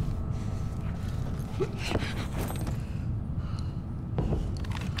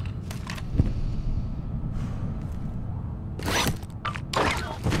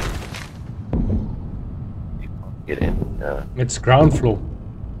 Get in. It's ground floor.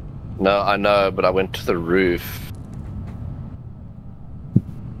 No, I know, but I went to the roof.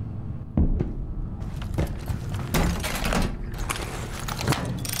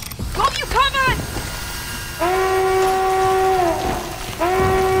 Got you covered!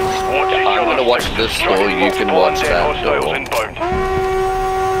 Watch each other. to watch this door, you can watch that door.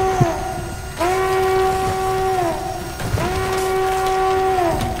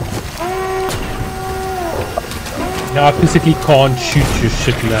 Now I physically can't shoot your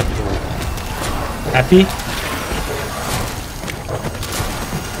shit in that door. Happy?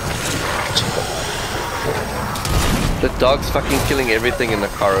 The dog's fucking killing everything in the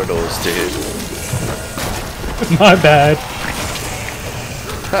corridors, dude. My bad.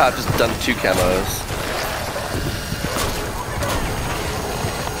 I've just done 2 camos.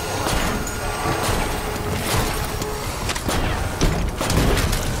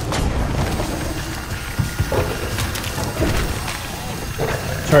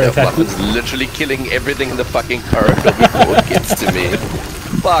 Sorry if that Fluffin's literally killing everything in the fucking corridor before it gets to me.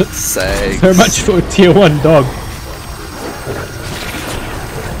 Fuck's sake. So much for a tier 1 dog.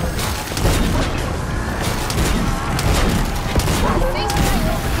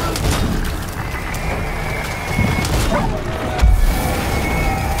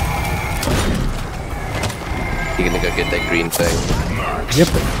 You're gonna go get that green thing. Yep.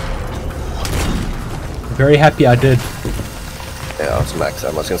 Very happy I did. Yeah, I was max.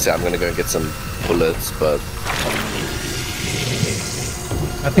 I was gonna say I'm gonna go get some bullets, but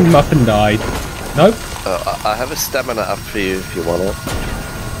I think Muffin died. Nope. I have a stamina up for you if you want it.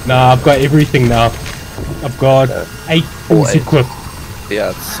 Nah, I've got everything now. I've got 8 things equipped. Yeah,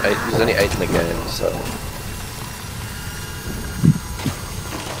 it's 8. There's only 8 in the game, so.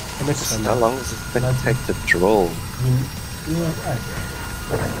 How long does this thing take to draw?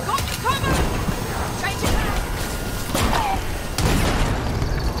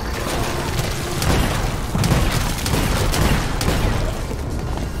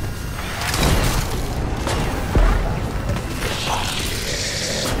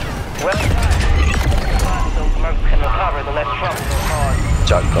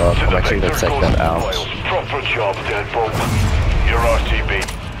 Juggernaut, I'm actually going to take that out. Proper job, Deadbolt. Your RTB.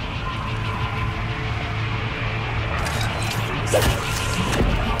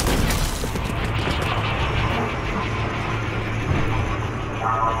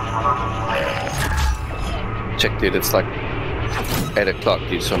 Check, dude, it's like 8 o'clock.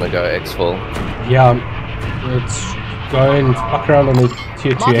 You just want to go exfil? Yeah, let's go and fuck around on the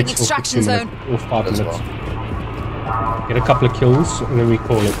tier 2 Marking exfil extraction zone. or 5 As minutes. well. Get a couple of kills and then we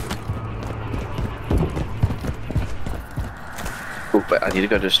call it. Ooh, but I need to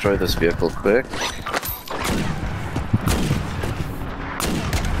go destroy this vehicle quick.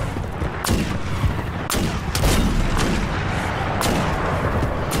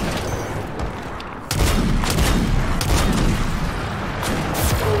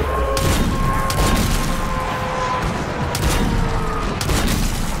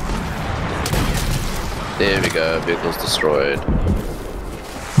 There we go, vehicle's destroyed.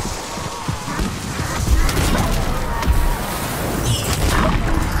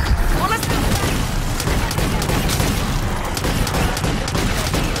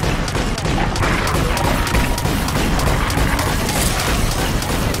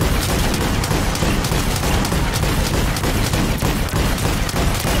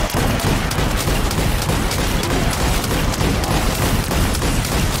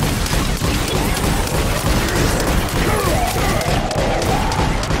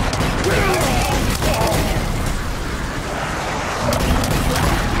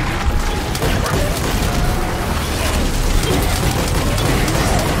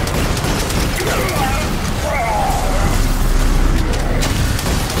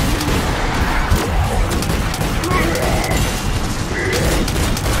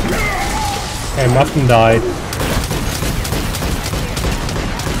 Okay, Muffin died.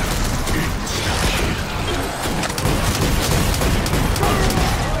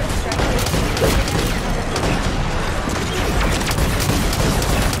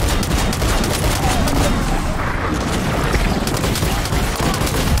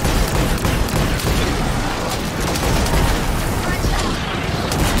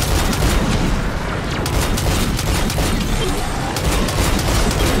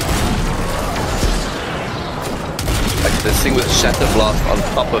 This thing with Shatter Blast on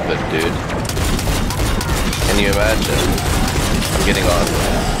top of it, dude. Can you imagine? I'm getting on.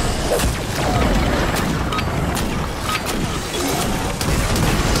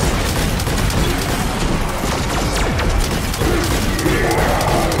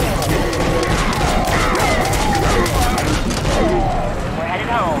 We're headed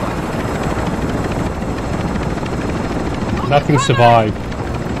home. Nothing survived.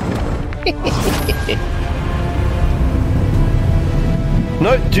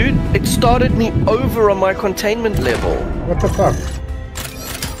 No, dude, it started me over on my containment level. What the fuck?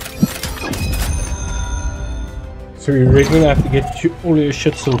 So you're really gonna have to get all your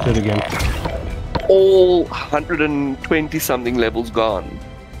shit sorted again. All 120 something levels gone.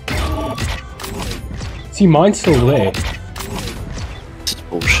 See, mine's still there. It's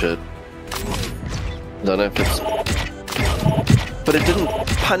bullshit. I don't know if it's... But it didn't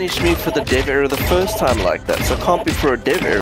punish me for the dev error the first time like that, so it can't be for a dev error.